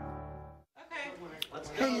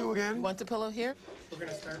 Okay. Hey, you again. Want the pillow here? We're going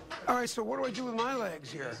to start All right, so what do I do with my legs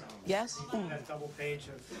here? Yes? that double page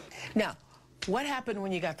of... Now, what happened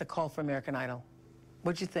when you got the call for American Idol?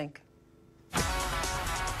 What'd you think?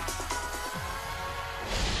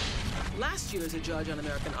 Last year as a judge on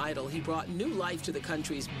American Idol, he brought new life to the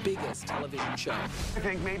country's biggest television show. I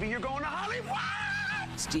think maybe you're going to Hollywood!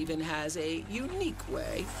 Stephen has a unique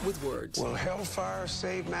way with words. Well, hellfire,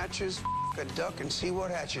 save matches, a duck and see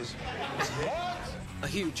what hatches. What? A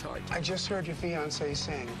huge heart. I just heard your fiancé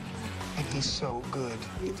sing, and he's so good.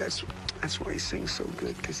 That's why he sings so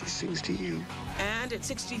good, because he sings to you. And at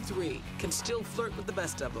 63, can still flirt with the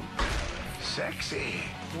best of them. Sexy.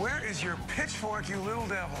 Where is your pitchfork, you little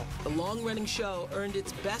devil? The long-running show earned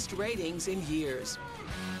its best ratings in years.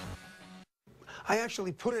 I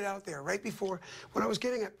actually put it out there right before, when I was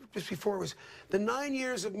getting it just before, it was the 9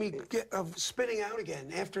 years of me of spinning out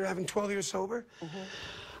again after having 12 years sober.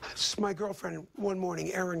 My girlfriend one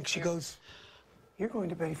morning, Erin, she goes, "You're going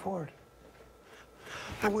to Betty Ford."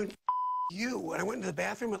 I went, you. And I went into the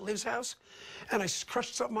bathroom at Liv's house, and I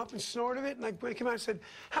crushed something up and snorted it, and I came out and said,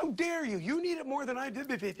 "How dare you? You need it more than I did."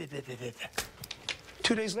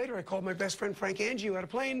 2 days later, I called my best friend Frank Angio out of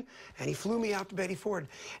plane, and he flew me out to Betty Ford.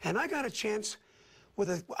 And I got a chance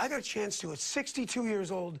to, at 62 years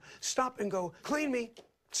old, stop and go, clean me,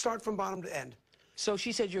 start from bottom to end. So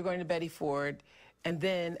she said you're going to Betty Ford, and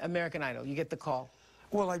then American Idol. You get the call.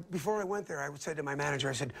 Well, before I went there, I said to my manager,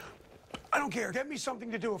 I said, "I don't care, get me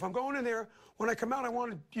something to do. If I'm going in there, when I come out, I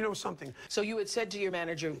want something." So you had said to your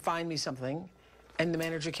manager, "Find me something," and the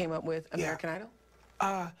manager came up with American Idol?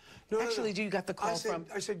 No, Actually, you got the call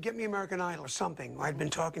I said, "Get me American Idol or something." I'd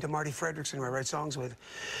been talking to Marty Fredrickson, who I write songs with,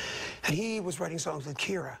 and he was writing songs with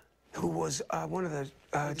Kira, who was one of the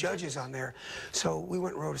judges on there. So we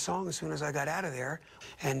went and wrote a song as soon as I got out of there,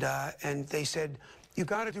 and they said, "You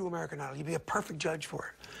got to do American Idol. You'd be a perfect judge for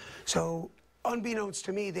it." So, unbeknownst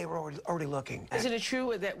to me, they were already looking. Isn't it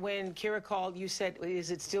true that when Kira called, you said, "Is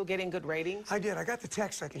it still getting good ratings?" I did. I got the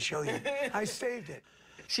text I can show you. I saved it.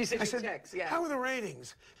 She said, I said, text, yeah. "How are the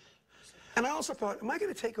ratings?" And I also thought, am I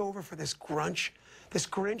going to take over for this Grinch, this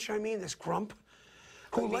grump,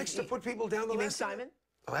 who likes to put people down the list? You mean Simon?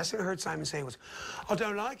 The last thing I heard Simon say was, "I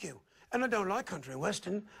don't like you, and I don't like country and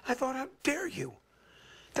western." I thought, how dare you?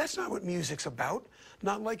 That's not what music's about,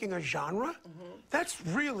 not liking a genre. That's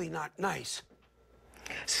really not nice.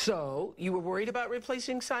 So, you were worried about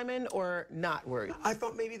replacing Simon or not worried? I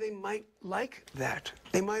thought maybe they might like that.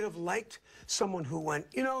 They might have liked someone who went,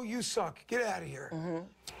 "You suck, get out of here."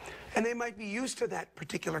 And they might be used to that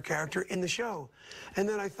particular character in the show. And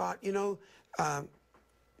then I thought,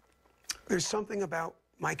 there's something about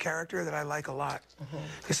my character that I like a lot.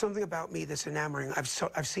 There's something about me that's enamoring.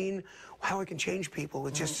 I've seen how I can change people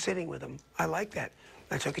with just sitting with them. I like that.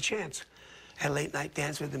 I took a chance. Had a late night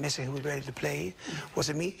dance with the missus who was ready to play.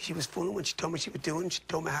 Wasn't me. She was fooling when she told me she was doing. She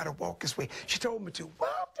told me how to walk this way. She told me to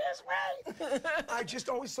walk this way. I just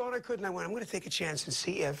always thought I could, and I went, I'm going to take a chance and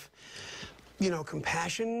see if,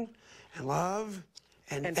 compassion and love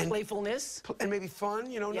and playfulness and maybe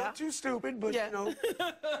fun, not too stupid, but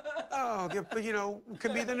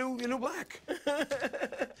could be the new black.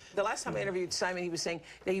 The last time I interviewed Simon, he was saying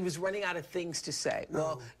that he was running out of things to say.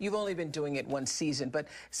 Well, you've only been doing it one season, but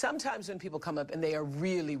sometimes when people come up and they are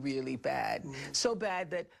really, really bad, so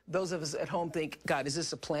bad that those of us at home think, God, is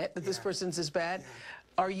this a plant that this person's this bad?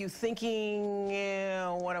 Are you thinking,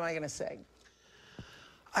 what am I going to say?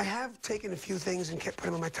 I have taken a few things and kept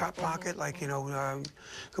putting them in my top pocket. Like,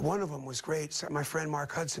 one of them was great. So my friend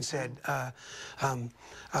Mark Hudson said,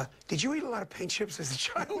 "Did you eat a lot of paint chips as a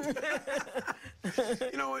child?"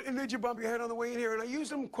 And did you bump your head on the way in here? And I use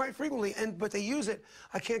them quite frequently, but they use it.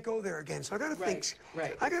 I can't go there again. So I got to think.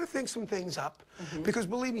 I got to think some things up, because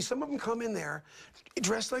believe me, some of them come in there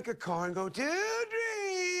dressed like a car and go, "To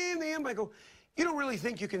dream." I go, "You don't really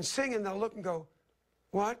think you can sing?" And they'll look and go,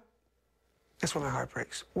 "What?" That's where my heart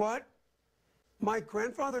breaks. What? My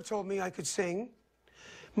grandfather told me I could sing.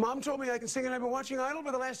 Mom told me I can sing, and I've been watching Idol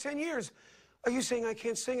for the last 10 years. Are you saying I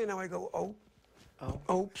can't sing? And now I go,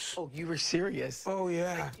 oops. Oh, you were serious. Oh,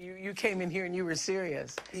 yeah. Like you came in here and you were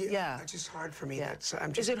serious. Yeah. It's just hard for me. Yeah.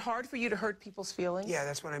 Is it hard for you to hurt people's feelings? Yeah,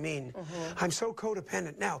 that's what I mean. I'm so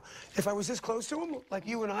codependent. Now, if I was this close to them, like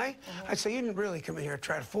you and I, I'd say, "You didn't really come in here to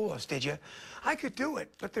try to fool us, did you?" I could do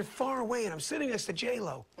it, but they're far away, and I'm sitting next to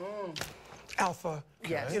J-Lo. Alpha,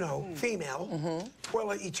 female,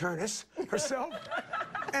 Quella Eternus herself.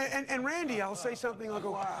 and Randy, I'll say something, I'll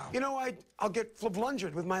go, I'll get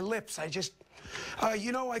flubblungered with my lips. I just, I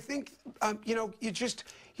think,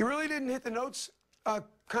 you really didn't hit the notes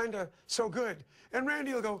kind of so good. And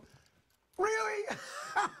Randy will go, "Really?"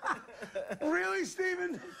 Really,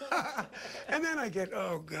 Stephen? And then I get,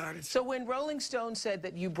 oh, God. It's... So when Rolling Stone said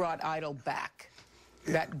that you brought Idol back,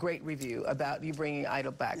 that great review about you bringing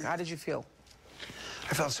Idol back, how did you feel?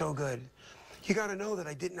 I felt so good. You got to know that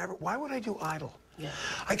I didn't ever... Why would I do Idol? Yeah.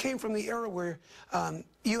 I came from the era where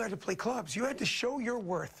you had to play clubs. You had to show your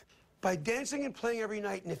worth by dancing and playing every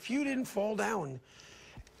night. And if you didn't fall down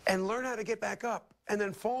and learn how to get back up, and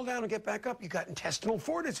then fall down and get back up, you got intestinal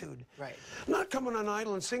fortitude. Right. I'm not coming on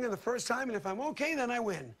Idol and singing the first time, and if I'm okay, then I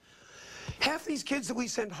win. Half these kids that we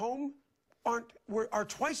sent home are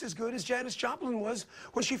twice as good as Janis Joplin was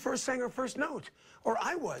when she first sang her first note, or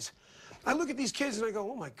I was. I look at these kids and I go,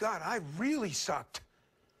 oh my God, I really sucked.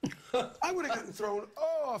 I would have gotten thrown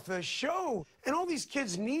off the show. And all these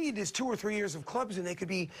kids need is 2 or 3 years of clubs, and they could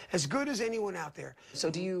be as good as anyone out there. So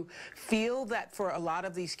do you feel that for a lot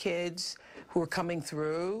of these kids who are coming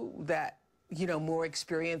through, that, you know, more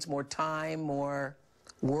experience, more time, more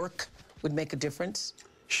work would make a difference?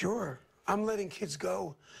 Sure. I'm letting kids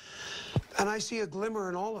go. And I see a glimmer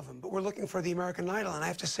in all of them, but we're looking for the American Idol, and I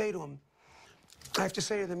have to say to them,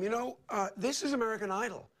 you know, this is American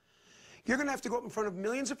Idol. You're going to have to go up in front of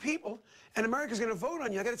millions of people, and America's going to vote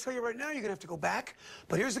on you. I got to tell you right now, you're going to have to go back.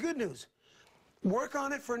 But here's the good news. Work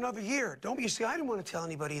on it for another year. You see, I didn't want to tell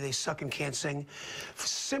anybody they suck and can't sing,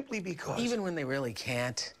 simply because... Even when they really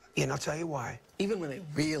can't. Yeah, and I'll tell you why. Even when they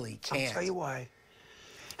really can't. I'll tell you why.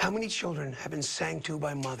 How many children have been sang to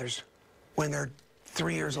by mothers when they're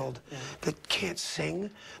 3 years old that can't sing,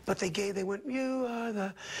 but they went, you are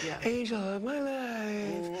the angel of my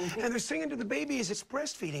life. And they're singing to the baby as it's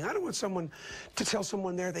breastfeeding. I don't want someone to tell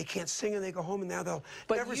someone there they can't sing and they go home and now they'll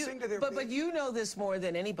never sing to their baby. But you know this more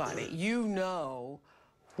than anybody. You know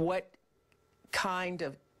what kind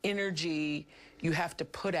of energy you have to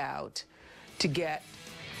put out to get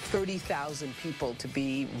 30,000 people to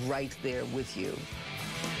be right there with you.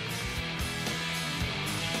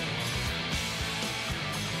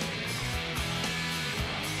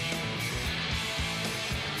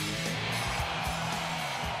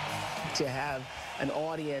 To have an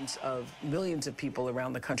audience of millions of people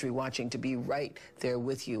around the country watching, to be right there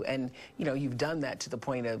with you. And, you know, you've done that to the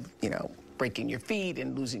point of, you know, breaking your feet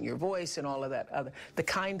and losing your voice and all of that other, the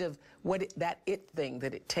kind of that thing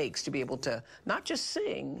that it takes to be able to not just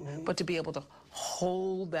sing, but to be able to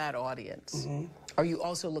hold that audience. Are you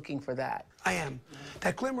also looking for that? I am.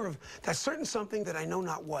 That glimmer of that certain something that I know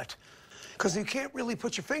not what. Because you can't really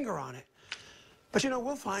put your finger on it. But, you know,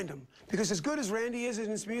 we'll find him. Because as good as Randy is in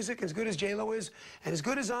his music, as good as J-Lo is, and as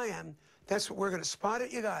good as I am, that's what we're going to spot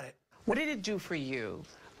it, you got it. What did it do for you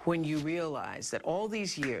when you realized that all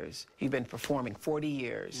these years, you've been performing 40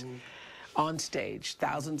 years, on stage,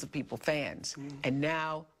 thousands of people, fans, and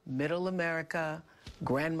now middle America,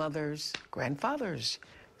 grandmothers, grandfathers,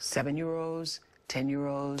 7-year-olds,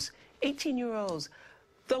 10-year-olds, 18-year-olds,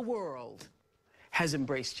 the world has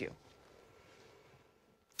embraced you?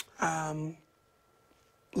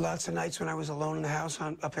 Lots of nights when I was alone in the house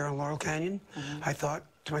up there in Laurel Canyon, I thought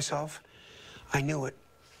to myself, I knew it.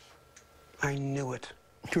 I knew it.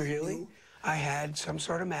 Really? I had some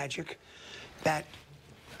sort of magic that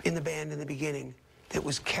in the band in the beginning that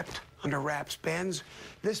was kept under wraps. Bands,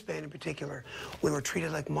 this band in particular, we were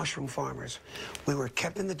treated like mushroom farmers. We were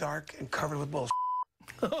kept in the dark and covered with bullshit.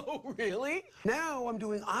 Oh, really? Now I'm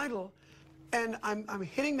doing Idol, and I'm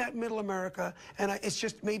hitting that middle America, and it's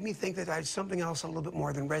just made me think that I had something else a little bit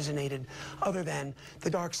more than resonated other than the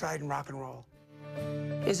dark side and rock and roll.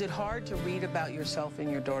 Is it hard to read about yourself in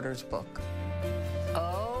your daughter's book?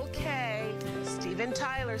 Okay, Steven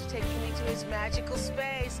Tyler's taking me to his magical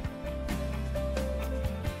space.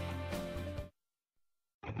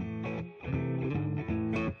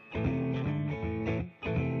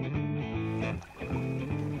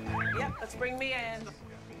 Yep, let's bring Mia in.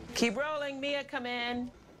 Keep rolling, Mia, come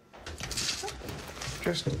in.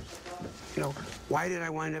 Just, you know, why did I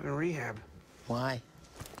wind up in rehab? Why?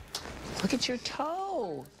 Look at your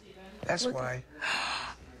toe. That's why.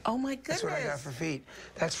 Oh, my goodness. That's what I got for feet.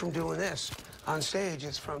 That's from doing this. On stage,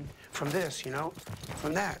 it's from this, you know?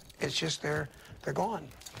 From that. It's just they're gone.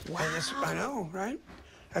 Wow. And I know, right?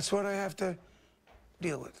 That's what I have to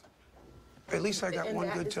deal with. At least I got one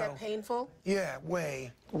good toe. Is that painful? Yeah,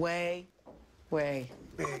 way. Way.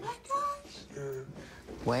 Big.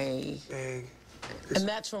 Way. Big. And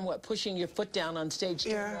that's from what, pushing your foot down on stage?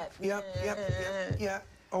 Yeah, yep.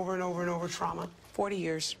 Over and over and over, trauma. 40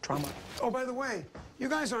 years, trauma. Oh, by the way, you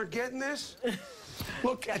guys aren't getting this?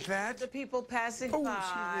 Look at that. The people passing Oh, by.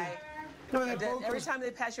 excuse me. No, that boat Every goes- time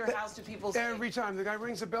they pass your house, do people say... Every time. The guy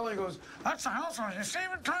rings the bell and he goes, that's the house on you,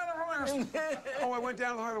 Steven Tyler. Oh, I went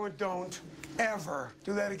down the hall, I went, don't ever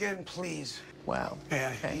do that again, please. Wow.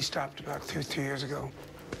 Yeah, Okay. he stopped about two years ago.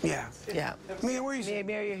 Yeah. Yeah. Mia, where are you?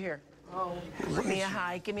 Mia, you're here. Oh. Mia,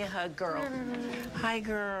 hi. Give me a hug, girl. Hi,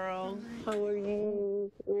 girl. How are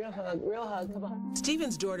you? Real hug, come on.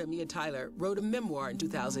 Stephen's daughter, Mia Tyler, wrote a memoir in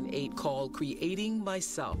 2008 called Creating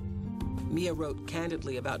Myself. Mia wrote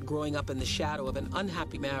candidly about growing up in the shadow of an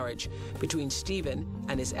unhappy marriage between Stephen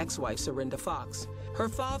and his ex-wife, Serinda Fox. Her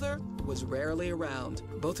father was rarely around.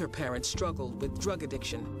 Both her parents struggled with drug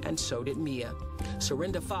addiction, and so did Mia.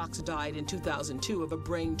 Serinda Fox died in 2002 of a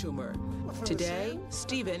brain tumor. Today,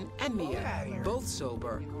 Stephen and Mia, both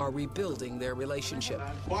sober, are rebuilding their relationship.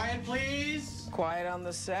 Quiet, please. Quiet on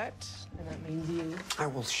the set, and that means you. I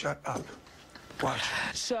will shut up. Watch.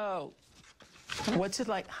 So, what's it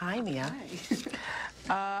like? Hi, Mia.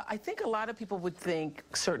 I think a lot of people would think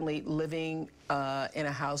certainly living in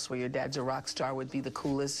a house where your dad's a rock star would be the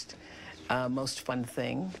coolest, most fun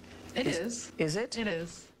thing. It is. Is it? It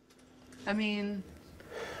is. I mean,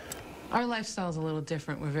 our lifestyle's a little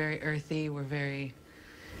different. We're very earthy. We're very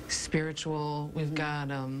spiritual. We've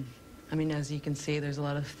got, I mean, as you can see, there's a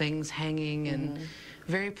lot of things hanging and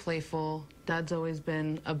very playful. Dad's always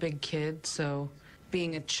been a big kid, so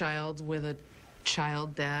being a child with a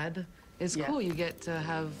child dad is cool. You get to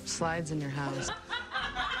have slides in your house.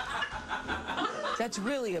 That's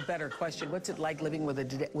really a better question. What's it like living with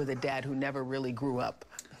a dad who never really grew up?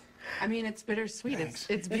 I mean, it's bittersweet.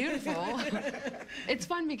 It's beautiful. It's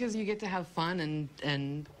fun because you get to have fun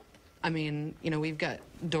and I mean, you know, we've got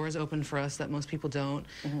doors open for us that most people don't.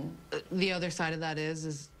 The other side of that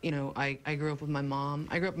is you know, I grew up with my mom.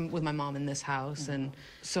 I grew up with my mom in this house, and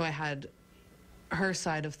so I had her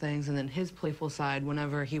side of things and then his playful side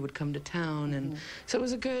whenever he would come to town, and so it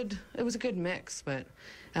was a good mix. But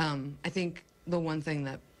I think the one thing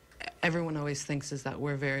that everyone always thinks is that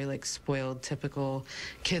we're very like spoiled, typical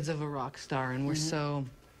kids of a rock star, and we're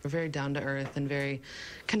very down to earth and very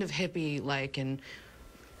kind of hippie like, and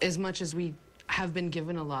as much as we have been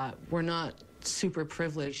given a lot, we're not super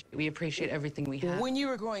privileged. We appreciate everything we have. When you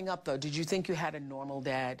were growing up though, did you think you had a normal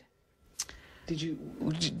dad? Did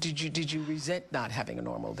you resent not having a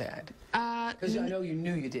normal dad? Because I know you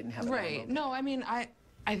knew you didn't have a normal dad. No, I mean,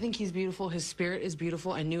 I think he's beautiful. His spirit is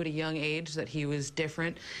beautiful. I knew at a young age that he was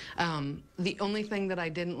different. The only thing that I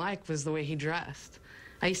didn't like was the way he dressed.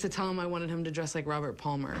 I used to tell him I wanted him to dress like Robert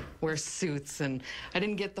Palmer, wear suits, and I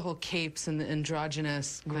didn't get the whole capes and the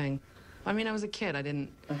androgynous thing. I mean, I was a kid. I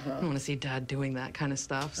didn't want to see Dad doing that kind of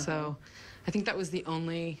stuff. So I think that was the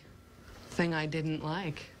only thing I didn't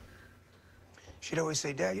like. She'd always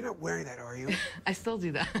say, Dad, you're not wearing that, are you? I still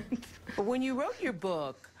do that. But when you wrote your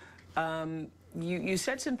book, you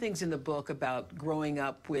said some things in the book about growing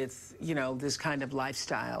up with, you know, this kind of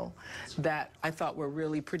lifestyle that I thought were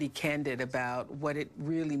really pretty candid about what it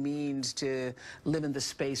really means to live in the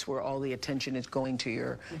space where all the attention is going to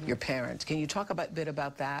your parents. Can you talk a bit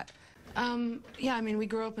about that? Yeah, I mean, we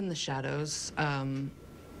grew up in the shadows.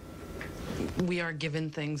 We are given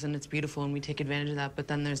things and it's beautiful and we take advantage of that, but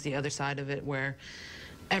then there's the other side of it where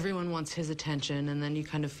everyone wants his attention and then you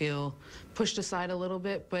kind of feel pushed aside a little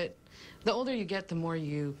bit, but the older you get, the more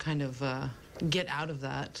you kind of get out of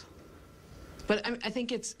that. But I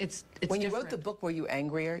think it's when you different. wrote the book, were you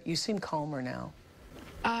angrier? You seem calmer now.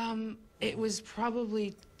 It was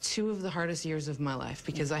probably 2 of the hardest years of my life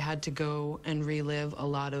because I had to go and relive a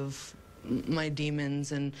lot of my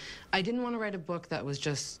demons, and I didn't want to write a book that was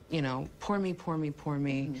just, you know, poor me, poor me, poor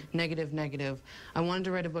me, negative, negative. I wanted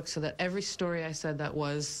to write a book so that every story I said that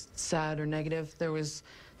was sad or negative, there was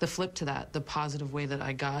the flip to that, the positive way that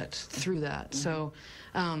I got through that. So,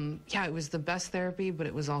 yeah, it was the best therapy, but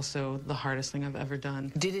it was also the hardest thing I've ever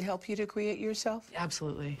done. Did it help you to create yourself?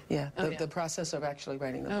 Absolutely. Yeah, the process of actually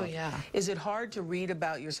writing the book. Oh, yeah. Is it hard to read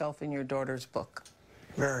about yourself in your daughter's book?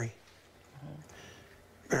 Very.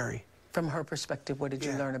 Very. From her perspective, what did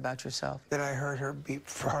you learn about yourself? That I hurt her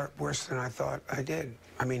far worse than I thought I did.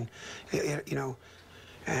 I mean, you know,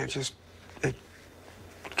 and it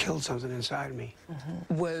killed something inside me.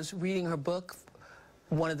 Was reading her book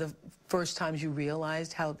one of the first times you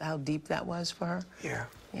realized how deep that was for her? Yeah.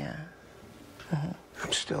 Yeah.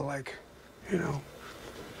 I'm still like, you know,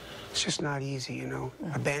 it's just not easy, you know.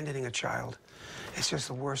 Abandoning a child, it's just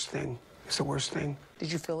the worst thing. It's the worst thing.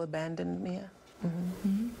 Did you feel abandoned, Mia?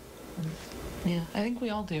 Yeah, I think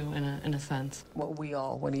we all do in a sense. What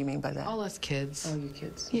do you mean by that? All us kids. Oh, you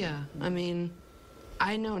kids. Yeah, I mean,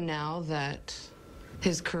 I know now that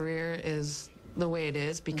his career is the way it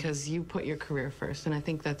is because you put your career first, and I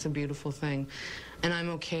think that's a beautiful thing. And I'm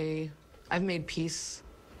okay. I've made peace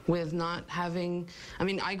with not having, I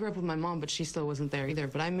mean, I grew up with my mom, but she still wasn't there either,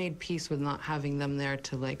 but I made peace with not having them there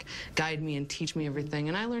to like guide me and teach me everything,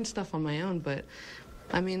 and I learned stuff on my own, but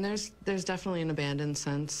I mean, there's definitely an abandoned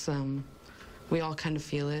sense. We all kind of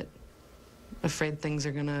feel it, afraid things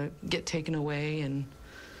are gonna get taken away and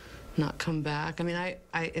not come back. I mean,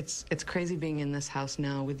 it's crazy being in this house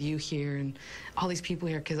now with you here and all these people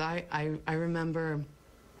here, because I remember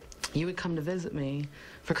you would come to visit me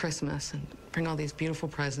for Christmas and bring all these beautiful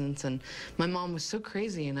presents, and my mom was so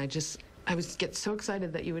crazy, and I would get so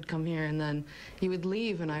excited that you would come here, and then you would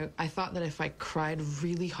leave, and I thought that if I cried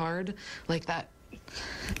really hard, like that,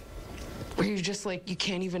 where you're just like, you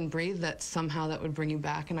can't even breathe, that somehow that would bring you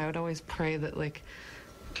back, and I would always pray that like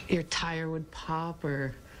your tire would pop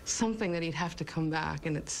or something, that he'd have to come back,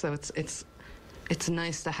 and it's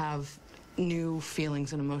nice to have new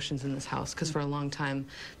feelings and emotions in this house, because for a long time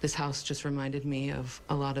this house just reminded me of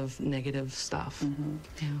a lot of negative stuff.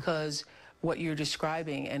 Because what you're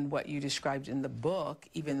describing and what you described in the book,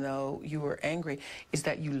 even though you were angry, is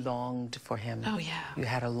that you longed for him. Oh yeah. You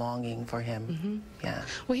had a longing for him. Yeah.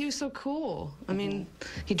 Well, he was so cool. I mean,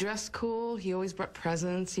 he dressed cool, he always brought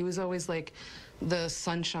presents, he was always like the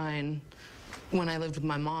sunshine when I lived with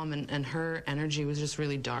my mom, and her energy was just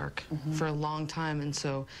really dark for a long time, and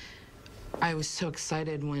so I was so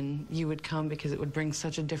excited when you would come, because it would bring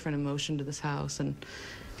such a different emotion to this house, and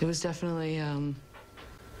it was definitely,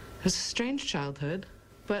 it was a strange childhood,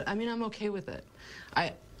 but I mean, I'm okay with it.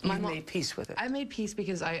 You made peace with it. I made peace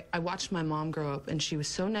because I watched my mom grow up, and she was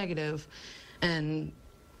so negative, and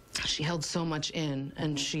she held so much in,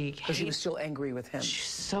 and because she was still angry with him. She's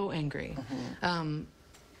so angry.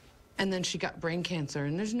 And then she got brain cancer,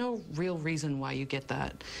 and there's no real reason why you get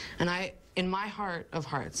that. And in my heart of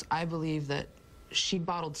hearts, I believe that she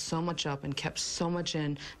bottled so much up and kept so much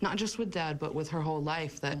in, not just with Dad, but with her whole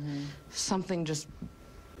life, that something just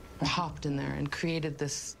popped in there and created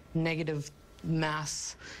this negative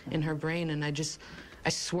mass in her brain, and I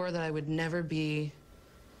swore that I would never be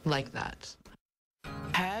like that.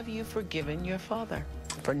 Have you forgiven your father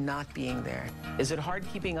for not being there? Is it hard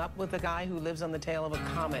keeping up with a guy who lives on the tail of a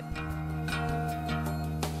comet?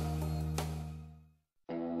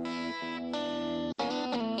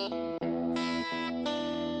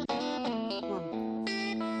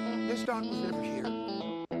 This dock was never here.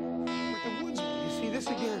 But the woods were. You see, this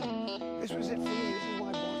again. This was it for me. This is why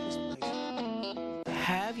I bought this place.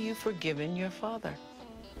 Have you forgiven your father?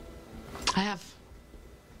 I have.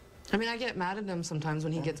 I mean, I get mad at him sometimes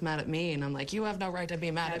when he gets mad at me, and I'm like, you have no right to be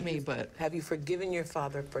mad at me, but... Have you forgiven your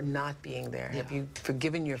father for not being there? Yeah. Have you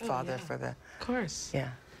forgiven your father for the... Of course.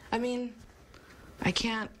 Yeah. I mean, I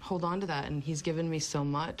can't hold on to that, and he's given me so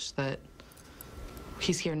much that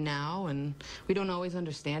he's here now, and we don't always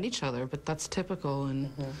understand each other, but that's typical, and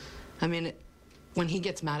I mean, when he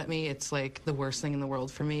gets mad at me, it's like the worst thing in the world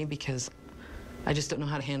for me, because I just don't know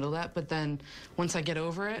how to handle that. But then once I get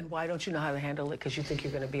over it... And why don't you know how to handle it? Because you think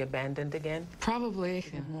you're going to be abandoned again? Probably.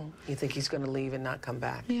 You think he's going to leave and not come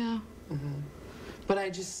back? Yeah. But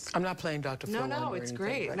I'm not playing Dr. Phil. No, it's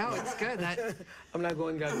great. No, it's good. I'm not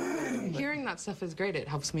going down. Hearing that stuff is great. It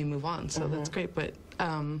helps me move on, so that's great. But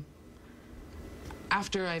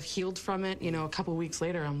after I've healed from it, you know, a couple weeks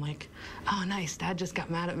later, I'm like, oh, nice, Dad just got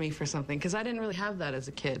mad at me for something, because I didn't really have that as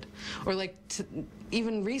a kid. Or like,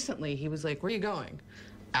 even recently, he was like, where are you going?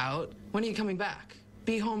 Out. When are you coming back?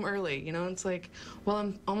 Be home early, you know? It's like, well,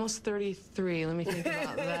 I'm almost 33, let me think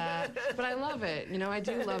about that. But I love it, you know, I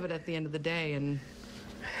do love it at the end of the day. And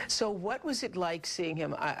so what was it like seeing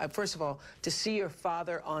him, first of all, to see your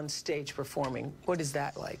father on stage performing? What is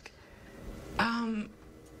that like?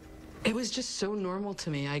 It was just so normal to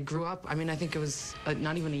me. I grew up, I mean, I think it was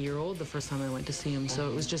not even a year old the first time I went to see him, so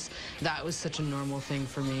it was just, that was such a normal thing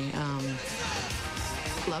for me.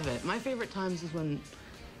 Love it. My favorite times is when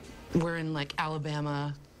we're in, like,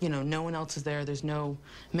 Alabama, you know, no one else is there, there's no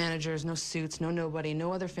managers, no suits, no nobody,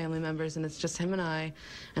 no other family members, and it's just him and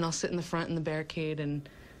I'll sit in the front in the barricade, and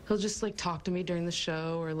he'll just, like, talk to me during the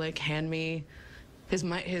show, or, like, hand me his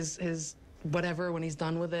whatever when he's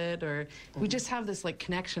done with it, or we just have this like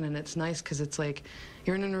connection, and it's nice because it's like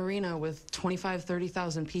you're in an arena with 25,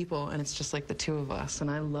 30,000 people, and it's just like the two of us, and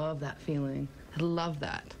I love that feeling. I love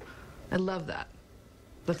that. I love that.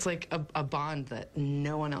 That's like a bond that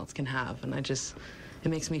no one else can have, and it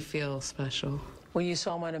makes me feel special. When you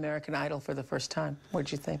saw him on American Idol for the first time, what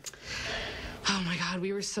did you think? Oh my God,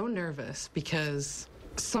 we were so nervous because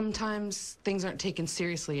sometimes things aren't taken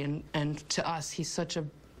seriously, and to us, he's such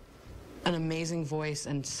an amazing voice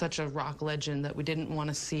and such a rock legend that we didn't want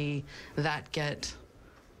to see that get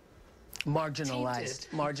Marginalized.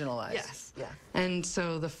 tainted. Marginalized. Yes. Yeah. And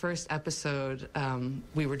so the first episode,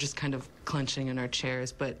 we were just kind of clenching in our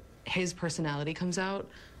chairs, but his personality comes out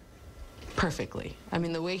perfectly. I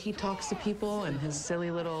mean, the way he talks to people and his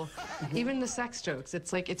silly little, even the sex jokes,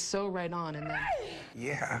 it's like, it's so right on. And then,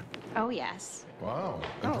 Yeah. Oh, yes. Wow,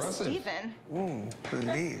 Oh, impressive. Stephen.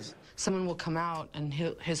 Please. someone will come out and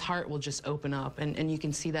his heart will just open up, and you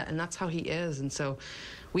can see that, and that's how he is. And so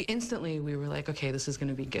we were like, okay, this is going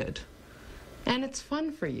to be good. And it's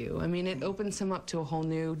fun for you. I mean, it opens him up to a whole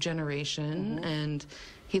new generation, and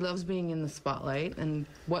he loves being in the spotlight, and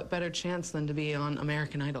what better chance than to be on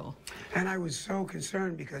American Idol? And I was so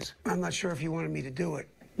concerned because I'm not sure if you wanted me to do it.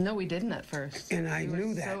 No, we didn't at first. And I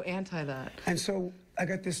knew that. So anti that. And so I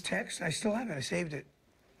got this text. I still have it. I saved it.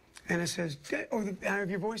 And it says, Dad, I have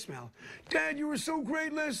your voicemail. Dad, you were so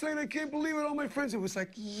great last night. I can't believe it. All my friends. It was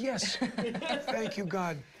like, yes. Thank you,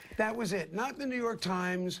 God. That was it. Not the New York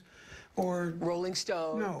Times or Rolling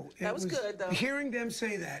Stone. No. That was good, though. Hearing them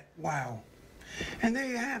say that, wow. And there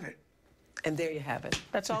you have it. And there you have it.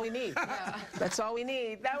 That's all we need. That's all we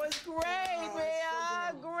need. That was great,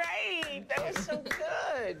 man. Great. That was so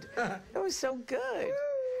good. That was so good.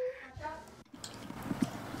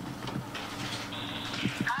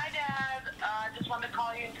 Hi, Dad. Just wanted to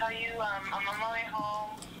call you and tell you I'm on my way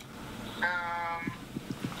home.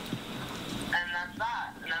 And that's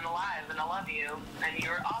that. And I'm alive, and I love you. And you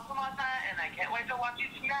were awesome last night, and I can't wait to watch you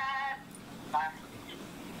tonight. Bye.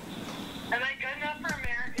 Am I good enough for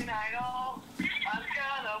American Idol? I'm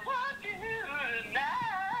gonna watch you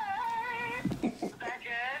tonight. Is that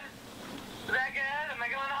good? Is that good? Am I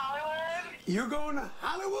going to Hollywood? You're going to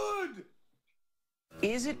Hollywood!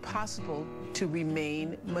 Is it possible to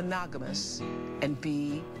remain monogamous and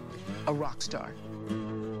be a rock star?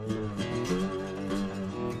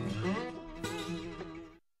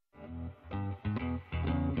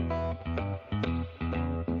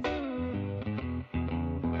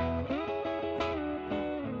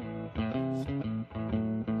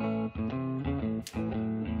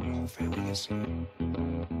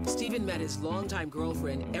 Stephen met his longtime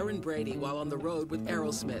girlfriend, Erin Brady, while on the road with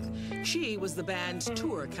Aerosmith. She was the band's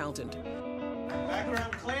tour accountant.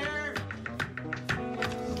 Background clear.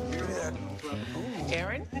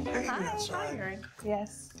 Erin? Hi, Erin.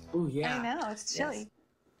 Yes. Oh, yeah. I know, it's chilly.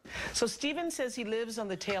 So Stephen says he lives on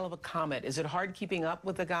the tail of a comet. Is it hard keeping up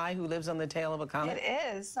with a guy who lives on the tail of a comet?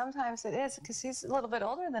 It is. Sometimes it is, because he's a little bit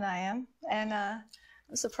older than I am. And I'm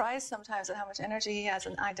surprised sometimes at how much energy he has,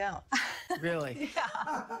 and I don't. Really?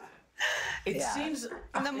 Yeah. It seems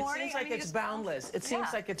in the morning, it seems like it's boundless. It seems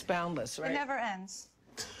like it's boundless, right? It never ends.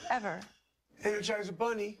 Ever. Energizer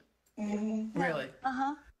Bunny. Really?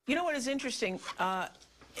 Uh-huh. You know what is interesting?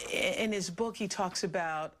 In his book, he talks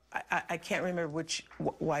about, I can't remember which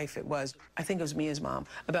wife it was, I think it was Mia's mom,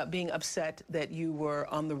 about being upset that you were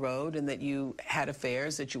on the road and that you had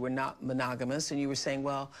affairs, that you were not monogamous, and you were saying,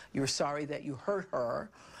 well, you were sorry that you hurt her,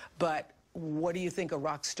 but what do you think a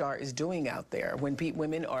rock star is doing out there when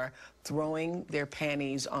women are throwing their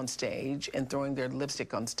panties on stage and throwing their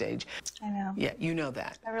lipstick on stage? I know. Yeah, you know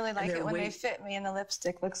that. I really like it when they fit me and the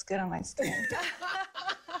lipstick looks good on my skin.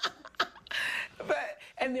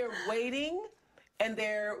 And they're waiting, and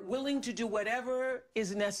they're willing to do whatever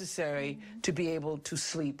is necessary to be able to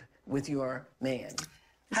sleep with your man.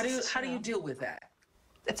 How do you deal with that?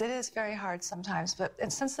 It is very hard sometimes, but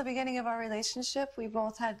since the beginning of our relationship, we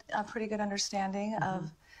both had a pretty good understanding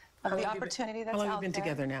of the opportunity that's out there. How long have you been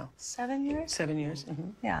together now? 7 years. 7 years.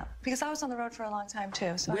 Yeah, because I was on the road for a long time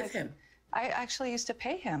too. So with him? I actually used to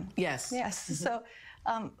pay him. Yes. Yes. So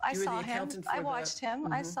I saw him. I watched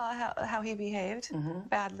him. I saw how he behaved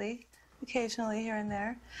badly, occasionally here and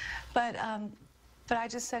there, but I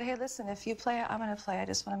just said, hey, listen, if you play, I'm going to play. I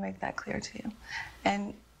just want to make that clear to you,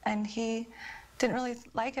 and he didn't really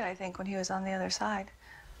like it, I think, when he was on the other side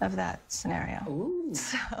of that scenario. Ooh.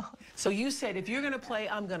 So you said, if you're going to play,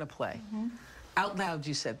 I'm going to play. Out loud,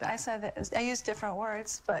 you said that. I said that. I used different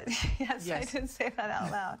words, but yes, I did say that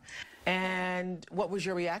out loud. And what was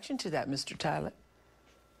your reaction to that, Mr. Tyler?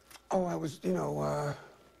 Oh, I was,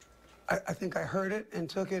 I think I heard it and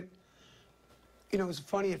took it. It was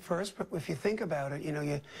funny at first, but if you think about it,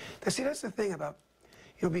 see, that's the thing about,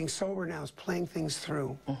 being sober now is playing things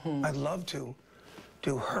through. I'd love to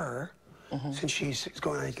do her, since she's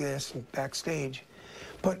going like this and backstage.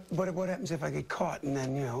 But what happens if I get caught and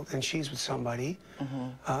then, then she's with somebody?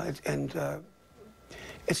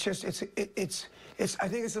 It's just, I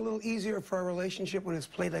think it's a little easier for our relationship when it's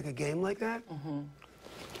played like a game like that.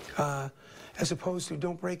 As opposed to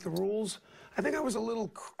don't break the rules. I think I was a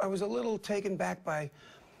little taken back by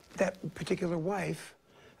that particular wife,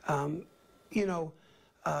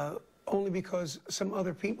 only because some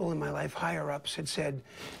other people in my life, higher-ups, had said,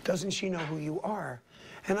 doesn't she know who you are?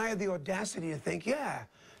 And I had the audacity to think, yeah,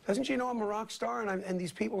 doesn't she know I'm a rock star and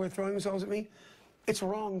these people were throwing themselves at me? It's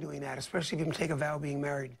wrong doing that, especially if you take a vow being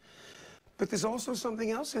married. But there's also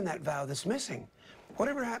something else in that vow that's missing.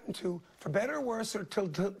 Whatever happened to, for better or worse, or till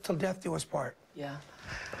death do us part. Yeah.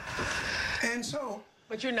 And so...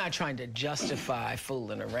 But you're not trying to justify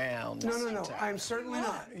fooling around. No. I'm certainly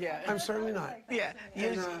not. Yeah. I'm certainly not. Yeah.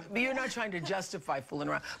 You're not trying to justify fooling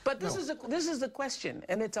around. But this is the question,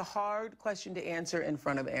 and it's a hard question to answer in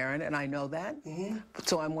front of Aaron, and I know that.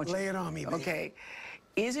 So I want you... Lay it on me, baby. Okay.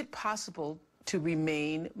 Is it possible to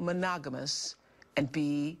remain monogamous and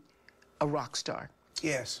be a rock star?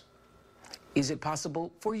 Yes. Is it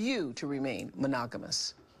possible for you to remain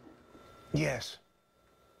monogamous? Yes.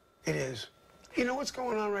 It is. You know what's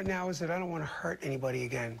going on right now is that I don't want to hurt anybody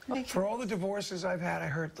again. For all the divorces I've had, I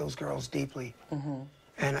hurt those girls deeply.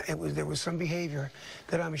 And there was some behavior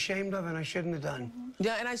that I'm ashamed of and I shouldn't have done.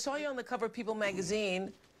 Yeah, and I saw you on the cover of People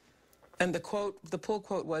magazine, and the pull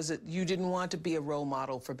quote was that you didn't want to be a role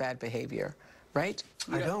model for bad behavior, right?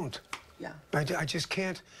 I don't. Yeah. I just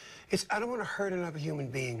can't. I don't want to hurt another human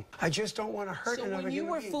being. I just don't want to hurt another human being. So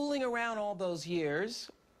when you were fooling around all those years,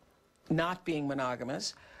 not being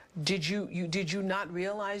monogamous, did you not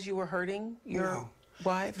realize you were hurting your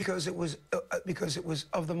wife? Because it was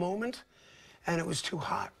of the moment, and it was too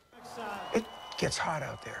hot. It gets hot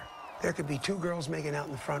out there. There could be two girls making out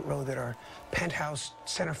in the front row that are penthouse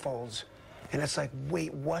centerfolds, and it's like,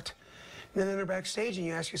 wait, what? And then they're backstage, and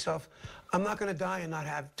you ask yourself, I'm not going to die and not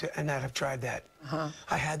have tried that.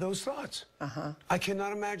 I had those thoughts. I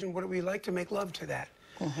cannot imagine what it would be like to make love to that.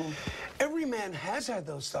 Every man has had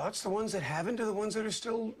those thoughts. The ones that haven't are the ones that are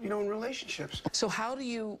still, in relationships. So how do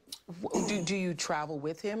you travel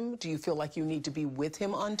with him? Do you feel like you need to be with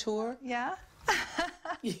him on tour? Yeah.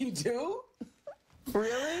 You do?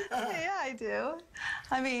 Really? Yeah, I do.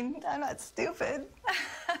 I mean, I'm not stupid.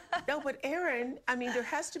 No, but Aaron, I mean, there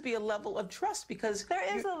has to be a level of trust because...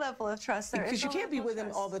 There is a level of trust. Because you can't be with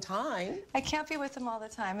him all the time. I can't be with him all the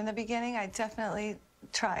time. In the beginning, I definitely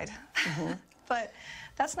tried. But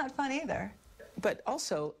that's not fun either. But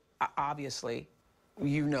also, obviously,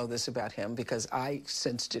 you know this about him because I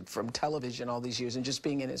sensed it from television all these years and just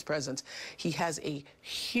being in his presence. He has a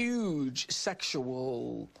huge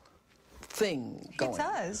sexual thing going. He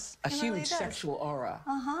does. A huge sexual aura.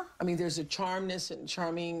 I mean, there's a charmness and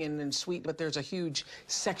charming and sweet, but there's a huge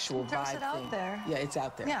sexual vibe thing. It out there. Yeah, it's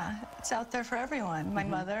out there. Yeah, it's out there for everyone. My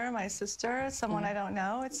mother, my sister, someone I don't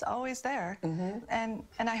know. It's always there. And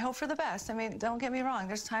I hope for the best. I mean, don't get me wrong.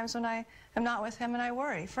 There's times when I am not with him and I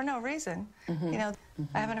worry for no reason. I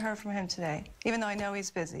haven't heard from him today, even though I know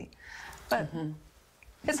he's busy. But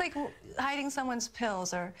it's like hiding someone's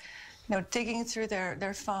pills or digging through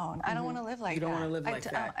their phone. I don't want to live like that. You don't want to live like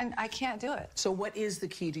that. And I can't do it. So what is the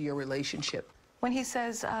key to your relationship? When he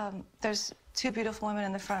says there's two beautiful women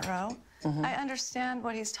in the front row, I understand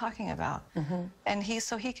what he's talking about. And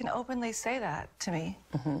so he can openly say that to me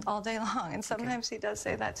all day long. And sometimes he does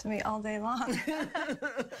say that to me all day long.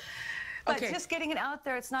 But just getting it out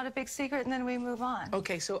there, it's not a big secret, and then we move on.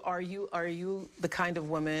 Okay, so are you the kind of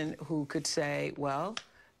woman who could say, well,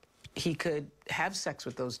 he could have sex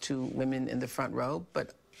with those two women in the front row,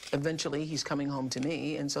 but eventually he's coming home to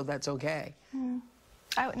me, and so that's okay? No,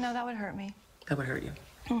 that would hurt me. That would hurt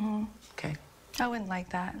you? Okay. I wouldn't like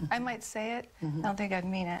that. I might say it. I don't think I'd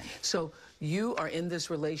mean it. So you are in this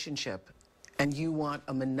relationship, and you want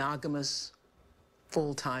a monogamous,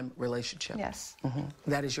 full-time relationship? Yes.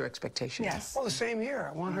 That is your expectation? Yes. Well, the same here.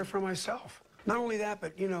 I want her for myself. Not only that,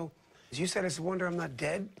 but, as you said, it's a wonder I'm not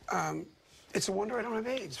dead. It's a wonder I don't have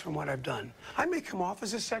AIDS from what I've done. I may come off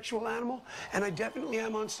as a sexual animal, and I definitely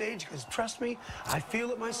am on stage, because trust me, I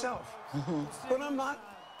feel it myself. But I'm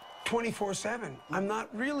not 24/7. I'm not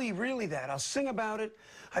really that. I'll sing about it.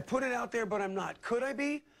 I put it out there, but I'm not. Could I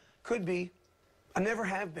be? Could be. I never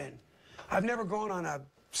have been. I've never gone on a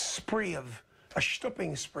spree of a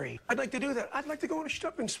stooping spree. I'd like to do that. I'd like to go on a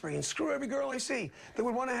stooping spree and screw every girl I see that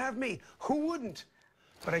would want to have me. Who wouldn't?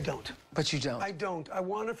 But I don't. But you don't? I don't. I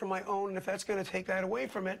want it for my own, and if that's going to take that away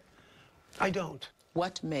from it, I don't.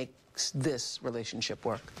 What makes this relationship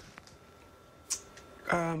work?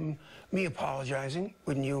 Me apologizing,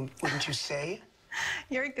 wouldn't you say?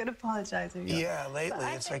 You're a good apologizer. Yeah, lately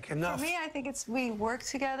it's like enough. For me, I think we work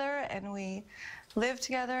together and we live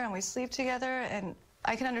together and we sleep together, and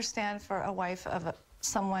I can understand for a wife of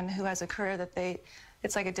someone who has a career that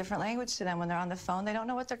it's like a different language to them. When they're on the phone, they don't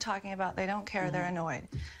know what they're talking about. They don't care. They're annoyed.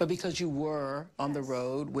 But because you were on the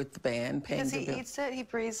road with the band, paying because he eats it, he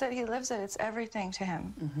breathes it, he lives it. It's everything to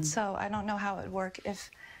him. So I don't know how it would work if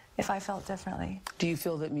if I felt differently. Do you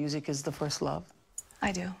feel that music is the first love?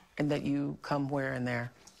 I do. And that you come where and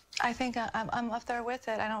there? I think I'm up there with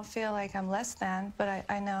it. I don't feel like I'm less than, but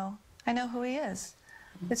I know who he is.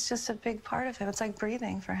 It's just a big part of him. It's like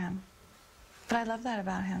breathing for him. But I love that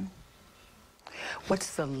about him.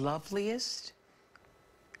 What's the loveliest,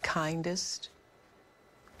 kindest,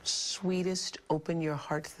 sweetest, open your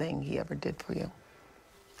heart thing he ever did for you?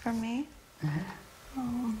 For me?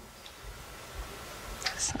 Oh,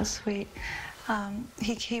 so sweet.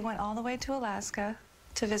 He went all the way to Alaska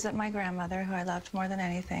to visit my grandmother, who I loved more than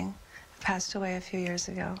anything, passed away a few years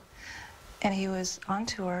ago. And he was on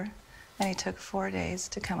tour, and he took 4 days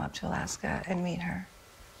to come up to Alaska and meet her,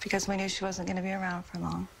 because we knew she wasn't going to be around for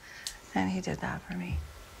long. And he did that for me.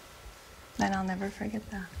 And I'll never forget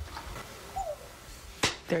that.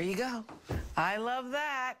 There you go. I love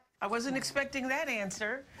that. I wasn't expecting that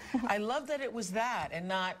answer. I love that it was that and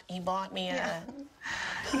not, he bought me a...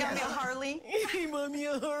 He got me a Harley. He bought me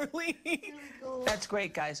a Harley. That's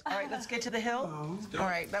great, guys. All right, let's get to the hill. All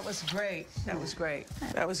right, that was great. That was great.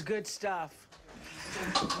 That was good stuff.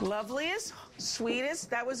 Loveliest,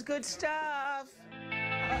 sweetest, that was good stuff.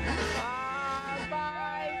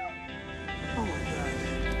 Bye. Oh, my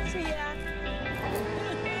God. See ya.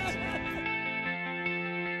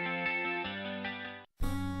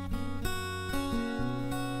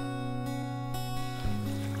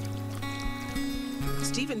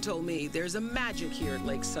 Stephen told me there's a magic here at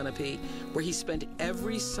Lake Sunapee where he spent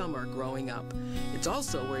every summer growing up. It's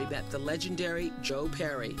also where he met the legendary Joe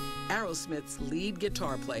Perry, Aerosmith's lead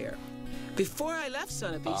guitar player. Before I left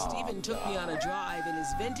Sunapee, Stephen took me on a drive in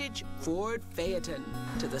his vintage Ford Phaeton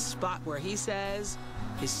to the spot where he says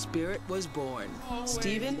his spirit was born.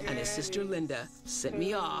 Stephen and his sister Linda sent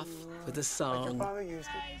me off with a song.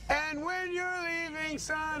 And when you're leaving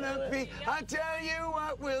Sunapee, I tell you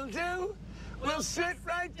what we'll do. We'll sit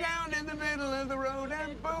right down in the middle of the road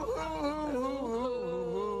and boo,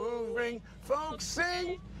 ring. Folks,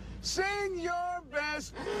 sing your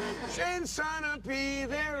best. In Sunapee,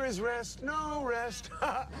 there is rest, no rest.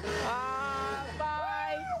 Bye.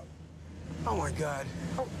 Oh, my God.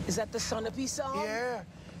 Is that the Sunapee song? Yeah.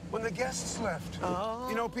 When the guests left. Oh.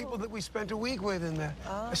 You know, people that we spent a week with, and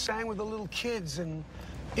I sang with the little kids, and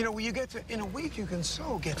you know, you get to, in a week, you can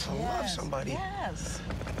so get to love somebody. Yes.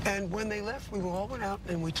 And when they left, we all went out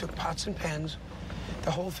and we took pots and pans,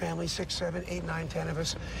 the whole family, 6, 7, 8, 9, 10 of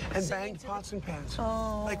us, and banged pots and pans.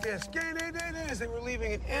 Like this. As they were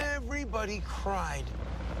leaving, and everybody cried.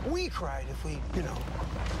 We cried if we, you know.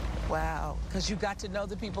 Wow. Because you got to know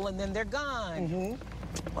the people and then they're gone.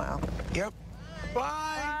 Wow. Yep.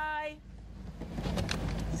 Bye. Bye.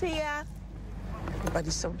 See ya.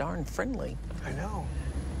 Everybody's so darn friendly. I know.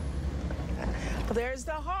 Well, there's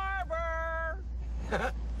the harbor.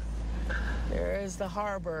 There is the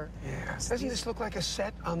harbor. Yeah. Doesn't this look like a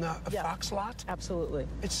set on the Fox lot? Absolutely.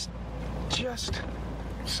 It's just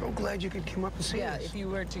so glad you could come up and see us. Yeah, if you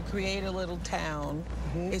were to create a little town,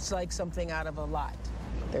 it's like something out of a lot.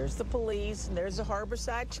 There's the police, and there's the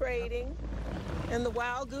Harborside Trading, and the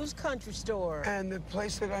Wild Goose Country Store. And the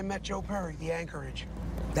place that I met Joe Perry, the Anchorage.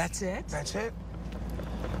 That's it? That's it.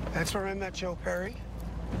 That's where I met Joe Perry.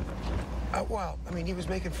 Well, I mean, he was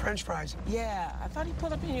making French fries. Yeah, I thought he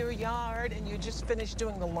pulled up in your yard and you just finished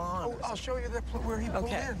doing the lawn. Oh, I'll show you where he pulled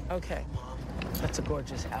in. Okay. That's a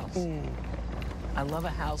gorgeous house. I love a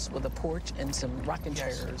house with a porch and some rocking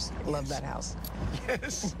chairs. Love that house.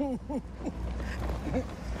 Yes.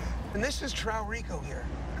 And this is Traurico here.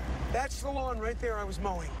 That's the lawn right there I was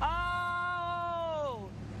mowing. Oh!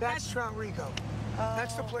 That's Traurico.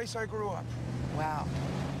 That's the place I grew up. Wow.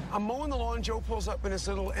 I'm mowing the lawn, Joe pulls up in his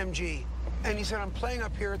little MG. And he said, I'm playing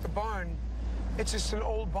up here at the barn. It's just an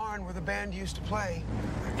old barn where the band used to play.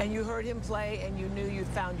 And you heard him play and you knew you'd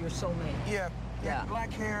found your soulmate. Yeah.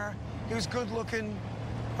 Black hair. He was good looking.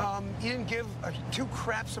 He didn't give two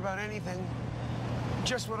craps about anything.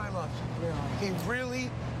 Just what I loved. He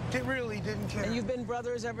really didn't care. And you've been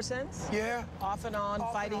brothers ever since? Yeah. Off and on,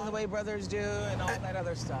 fighting the way brothers do and all that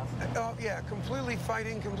other stuff. Yeah, completely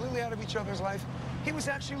fighting, completely out of each other's life. He was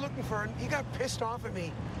actually looking for her, and he got pissed off at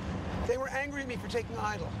me. They were angry at me for taking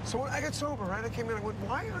Idol. So when I got sober, right, I came in, I went,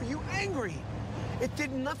 why are you angry? It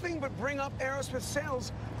did nothing but bring up Aerosmith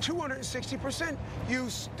sales 260%. You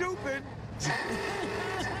stupid.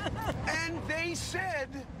 And they said,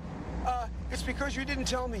 it's because you didn't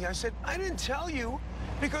tell me. I said, I didn't tell you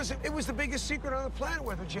because it was the biggest secret on the planet,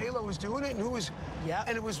 whether J-Lo was doing it and who was,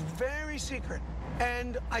 and it was very secret.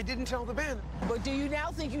 And I didn't tell the band. But do you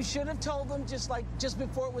now think you should have told them just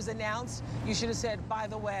before it was announced? You should have said, by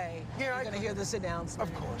the way, you're going to hear this announcement.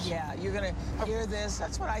 Of course. Yeah, you're going to hear this.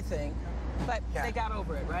 That's what I think. but they got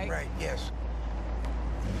over it, right? Right, yes.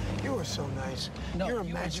 You are so nice. No, You're a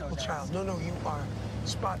you are magical so nice. child. No, you are.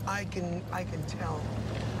 Spot, I can tell.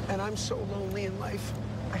 And I'm so lonely in life.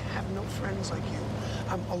 I have no friends like you.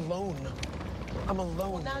 I'm alone. I'm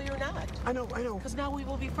alone. Well, now you're not. I know. Because now we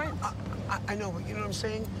will be friends. I know, but you know what I'm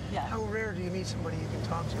saying? Yeah. How rare do you meet somebody you can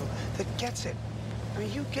talk to that gets it? I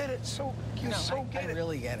mean, you get it so, get it. I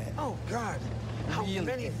really get it. Oh, God. How Really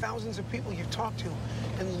many get it. thousands of people you've talked to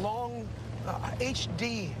in long,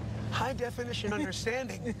 HD, high definition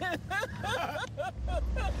understanding.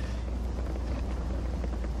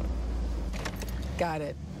 Got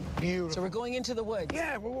it. Beautiful. So we're going into the woods.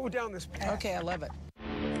 Yeah, we'll go down this path. Okay, I love it.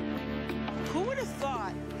 Who would have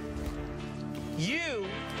thought you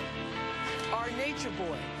are nature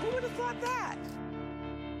boy? Who would have thought that?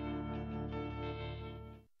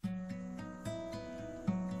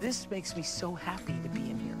 This makes me so happy to be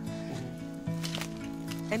in here.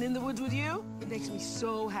 And in the woods with you, it makes me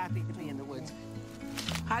so happy to be in the woods.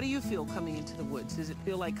 How do you feel coming into the woods? Does it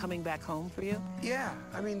feel like coming back home for you? Yeah,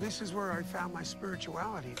 I mean, this is where I found my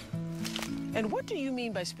spirituality. And what do you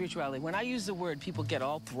mean by spirituality? When I use the word, people get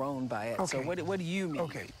all thrown by it. Okay. So what do you mean?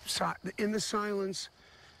 Okay, so in the silence,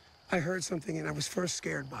 I heard something and I was first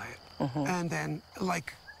scared by it. And then,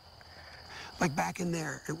 like back in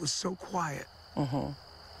there, it was so quiet.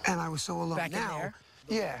 And I was so alone. Back in now, there?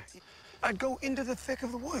 Yeah. I'd go into the thick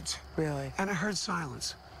of the woods. Really? And I heard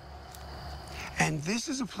silence. And this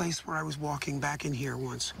is a place where I was walking back in here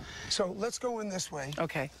once. So let's go in this way.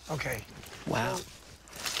 Okay. Okay. Wow.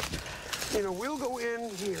 So, you know, we'll go in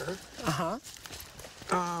here.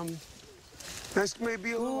 This may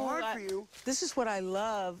be a little hard for you. This is what I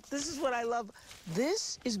love. This is what I love.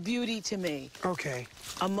 This is beauty to me. Okay.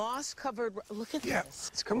 A moss-covered... Look at this.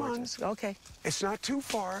 It's Come gorgeous. on. Okay. It's not too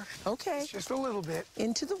far. Okay. It's just a little bit.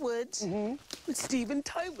 Into the woods with Steven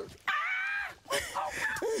Tyler.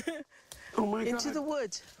 Oh, my God. Into the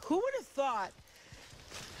woods. Who would have thought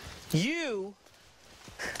you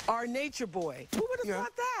are nature boy? Who would have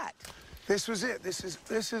thought that? This was it. This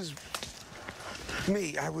is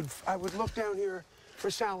me. I would look down here for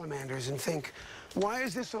salamanders and think, why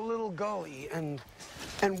is this a little gully? And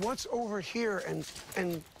what's over here? And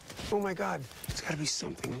oh my God, it's got to be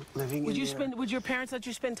something living in there. Would your parents let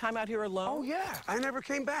you spend time out here alone? Oh yeah, I never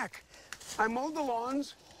came back. I mowed the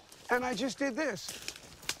lawns, and I just did this.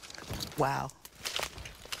 Wow.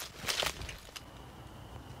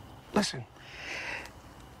 Listen.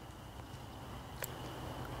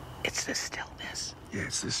 It's the stillness. Yeah,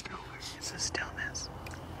 it's the stillness. It's the stillness.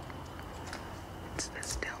 It's the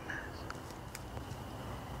stillness.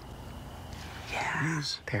 Yeah. There it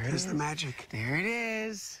is. There it There's is. the magic. There it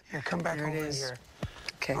is. Here, come back There it over is. here.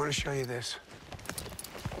 Okay. I want to show you this.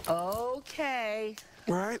 Okay.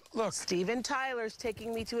 All right, look. Steven Tyler's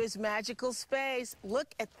taking me to his magical space. Look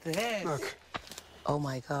at this. Look. Oh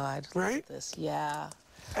my God. Look Right? at this. Yeah.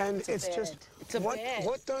 And it's bed. just It's a bed.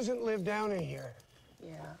 what doesn't live down in here,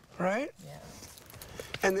 Yeah. right? Yeah.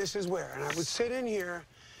 And this is where. And I would sit in here,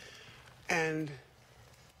 and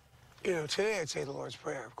you know, today I'd say the Lord's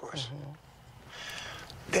Prayer, of course.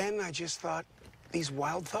 Then I just thought these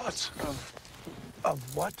wild thoughts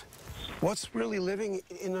of what's really living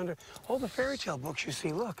in under all the fairy tale books you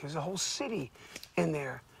see. Look, there's a whole city in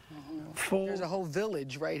there. Full. There's a whole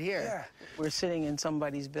village right here. Yeah. We're sitting in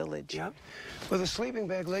somebody's village. Yep. With a sleeping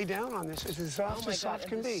bag laid down on this. It's as Oh soft my as God, soft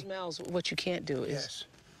and can the be. smells. What you can't do is... Yes.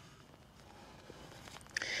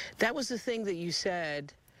 That was the thing that you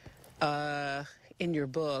said in your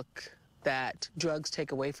book, that drugs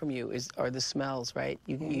take away from you are the smells, right?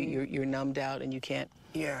 You're numbed out and you can't...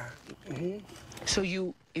 Yeah. So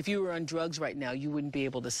if you were on drugs right now, you wouldn't be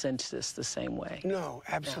able to sense this the same way? No,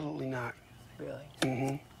 absolutely not.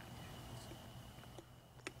 Really?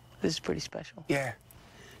 This is pretty special. Yeah.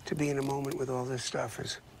 To be in a moment with all this stuff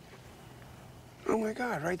is... Oh, my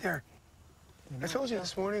God, right there. I told you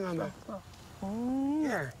this morning on the...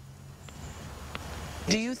 Yeah.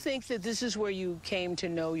 Do you think that this is where you came to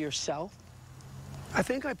know yourself? I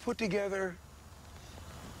think I put together,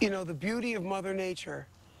 you know, the beauty of Mother Nature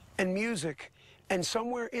and music, and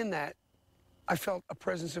somewhere in that, I felt a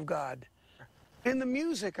presence of God. In the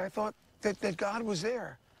music, I thought that God was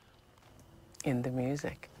there. In the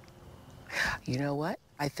music. You know what?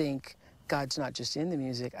 I think God's not just in the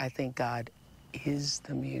music. I think God is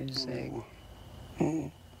the music.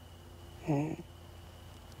 I'm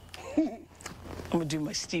gonna do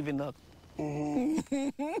my Steven look. I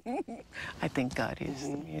think God is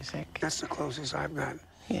the music. That's the closest I've got.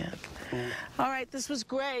 Yeah. All right, this was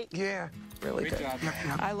great. Yeah. Really good. job. Yep,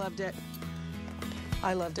 yep. I loved it.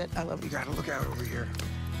 I loved it. I loved You it. gotta look out over here.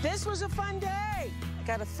 This was a fun day.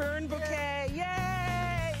 Got a fern bouquet.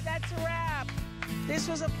 Yay! That's a wrap. This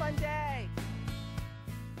was a fun day.